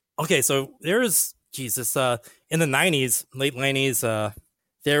job there? Okay, so there's in the 90s, late 90s,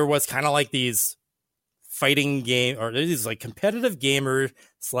 there was kind of like these fighting game, or these like competitive gamer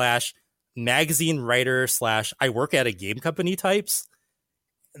 / magazine writer / I work at a game company types.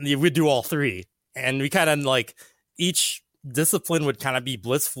 And we'd do all three, and we kind of like each discipline would kind of be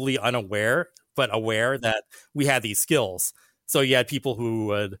blissfully unaware, but aware that we had these skills. So you had people who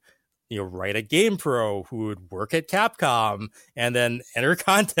would write at GamePro, who would work at Capcom and then enter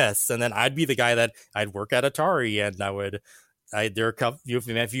contests. And then I'd be the guy that I'd work at Atari, and there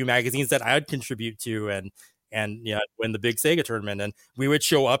are a few magazines that I'd contribute to and win the big Sega tournament. And we would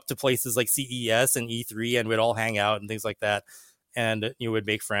show up to places like CES and E3, and we'd all hang out and things like that. And would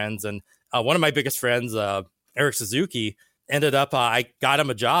make friends. And one of my biggest friends, Eric Suzuki, ended up, I got him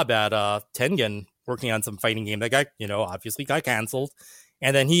a job at Tengen working on some fighting game that obviously got canceled.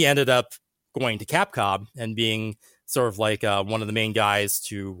 And then he ended up going to Capcom and being sort of like one of the main guys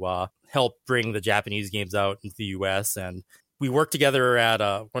to help bring the Japanese games out into the US. And we worked together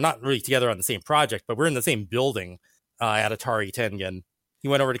we're not really together on the same project, but we're in the same building at Atari Tengen. He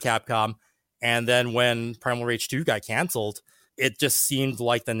went over to Capcom. And then when Primal Rage 2 got canceled, it just seemed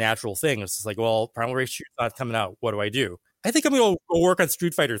like the natural thing. It's just like, well, Primal Rage 2 is not coming out. What do I do? I think I'm going to go work on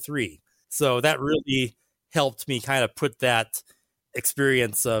Street Fighter 3. So that really helped me kind of put that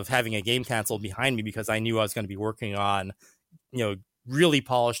experience of having a game canceled behind me, because I knew I was going to be working on, really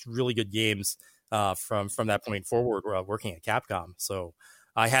polished, really good games from that point forward, working at Capcom. So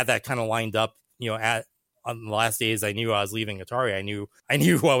I had that kind of lined up, on the last days I knew I was leaving Atari. I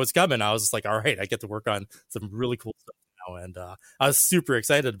knew what was coming. I was just like, all right, I get to work on some really cool stuff now. And I was super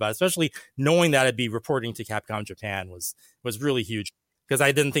excited about it, especially knowing that I'd be reporting to Capcom Japan was really huge, because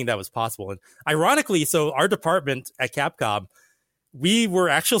I didn't think that was possible. And ironically, so our department at Capcom, we were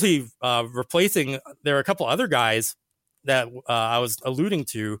actually replacing, there were a couple other guys that I was alluding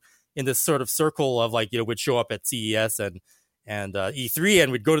to in this sort of circle of would show up at CES and E3,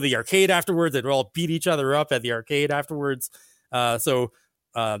 and we'd go to the arcade afterwards, and we'd all beat each other up at the arcade afterwards. So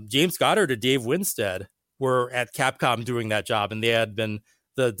James Goddard and Dave Winstead were at Capcom doing that job, and they had been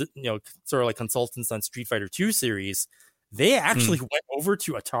the sort of like consultants on Street Fighter 2 series. They actually went over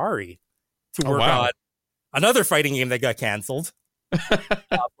to Atari to work on another fighting game that got canceled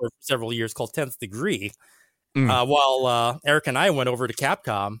for several years called 10th Degree. While Eric and I went over to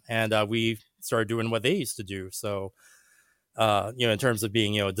Capcom, and we started doing what they used to do. So, in terms of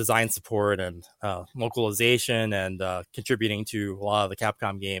being, design support and localization and contributing to a lot of the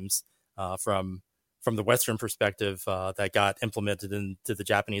Capcom games from the Western perspective that got implemented into the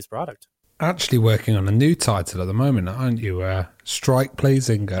Japanese product. Actually working on a new title at the moment, aren't you? Strike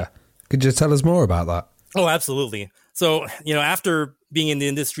Blazinger. Could you tell us more about that? Oh, absolutely. So, after being in the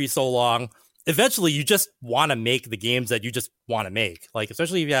industry so long, eventually you just want to make the games that you just want to make. Like,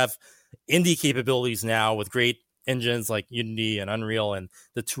 especially if you have indie capabilities now with great engines like Unity and Unreal and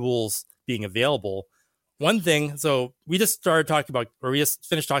the tools being available. One thing, so we just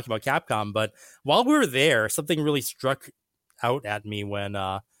finished talking about Capcom, but while we were there, something really struck out at me when,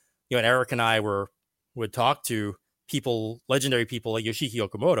 Eric and I would talk to legendary people like Yoshiki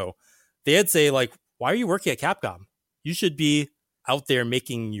Okamoto. They'd say, like, why are you working at Capcom? You should be out there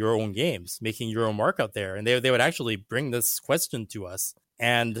making your own games, making your own mark out there. And they would actually bring this question to us.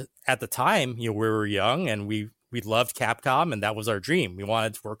 And at the time, we were young and we loved Capcom, and that was our dream. We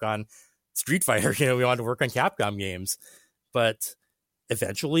wanted to work on Street Fighter, we wanted to work on Capcom games. But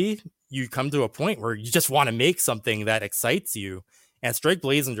eventually you come to a point where you just want to make something that excites you. And Strike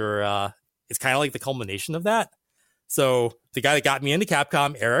Blazinger is kind of like the culmination of that. So the guy that got me into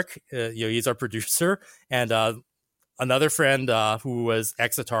Capcom, Eric, he's our producer, and another friend who was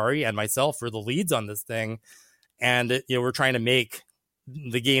ex-Atari and myself were the leads on this thing. And, we're trying to make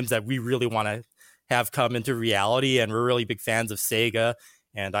the games that we really want to have come into reality. And we're really big fans of Sega.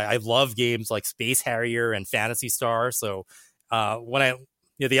 And I love games like Space Harrier and Phantasy Star. So when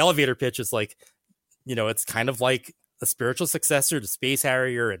the elevator pitch is like, it's kind of like a spiritual successor to Space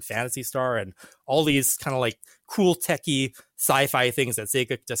Harrier and Phantasy Star and all these kind of like cool techie sci-fi things that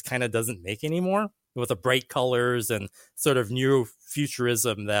Sega just kind of doesn't make anymore, with the bright colors and sort of new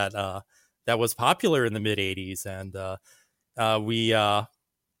futurism that was popular in the mid 80s. And we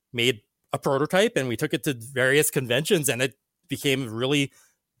made a prototype and we took it to various conventions, and it became a really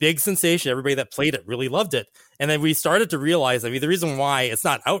big sensation. Everybody that played it really loved it. And then we started to realize, the reason why it's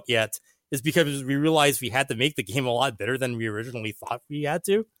not out yet is because we realized we had to make the game a lot better than we originally thought we had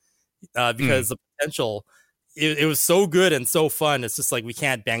to, because the potential, it was so good and so fun. It's just like, we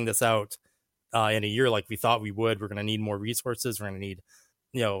can't bang this out in a year like we thought we would. We're going to need more resources. We're going to need,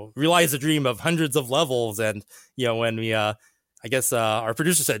 realize the dream of hundreds of levels. And, when we, I guess our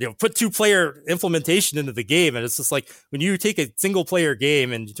producer said, put 2-player implementation into the game. And it's just like, when you take a single player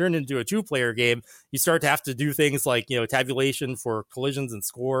game and you turn it into a 2-player game, you start to have to do things like, tabulation for collisions and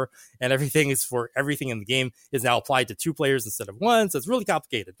score, and everything in the game is now applied to 2 players instead of 1. So it's really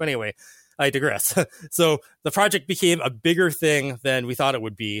complicated. But anyway, I digress. So the project became a bigger thing than we thought it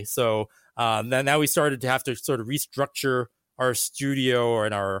would be. So then now we started to have to sort of restructure our studio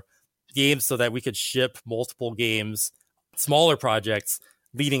and our games so that we could ship multiple games, smaller projects,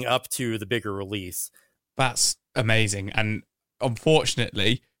 leading up to the bigger release. That's amazing. And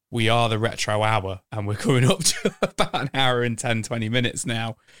unfortunately, we are the Retro Hour, and we're coming up to about an hour and 10, 20 minutes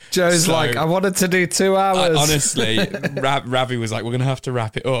now. Joe's like, I wanted to do 2 hours. Honestly, Ravi was like, we're going to have to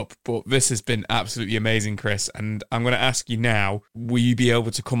wrap it up. But this has been absolutely amazing, Chris. And I'm going to ask you now, will you be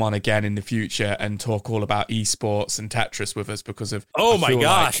able to come on again in the future and talk all about esports and Tetris with us because of... Oh my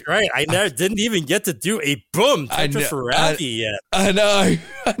gosh, right. I didn't even get to do a Tetris for Ravi yet. I know.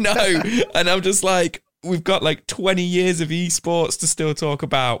 And I'm just like... We've got like 20 years of esports to still talk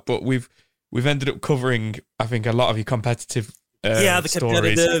about, but we've ended up covering, I think, a lot of your competitive the stories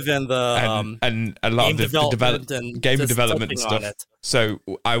competitive and the and a lot of the game development and stuff. So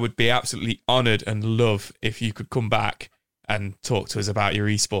I would be absolutely honoured and love if you could come back and talk to us about your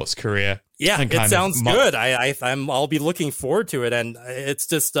esports career. Yeah, it sounds good. I'll be looking forward to it, and it's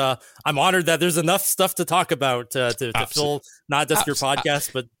just I'm honoured that there's enough stuff to talk about to fill not just your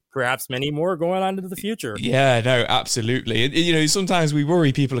podcast, but perhaps many more going on into the future. Yeah, no, absolutely. You know, sometimes we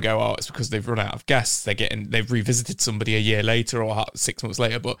worry people go, oh, it's because they've run out of guests. They've revisited somebody a year later or 6 months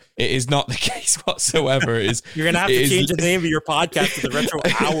later, but it is not the case whatsoever. It is, You're going to have to change the name of your podcast to the Retro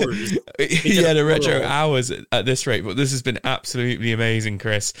Hours. Yeah, the Retro Hours at this rate. But this has been absolutely amazing,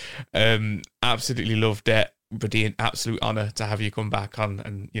 Chris. Absolutely loved it. Would be an absolute honour to have you come back on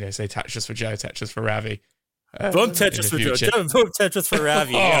and, you know, say Tetris for Joe, Tetris for Ravi. Boom Tetris for Joe, boom Tetris for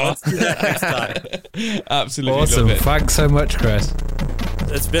Ravi. Yeah, let's do that next time. Absolutely awesome. Love it. Thanks so much, Chris.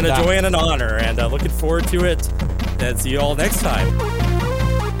 It's been a joy and an honor, and looking forward to it. And see you all next time.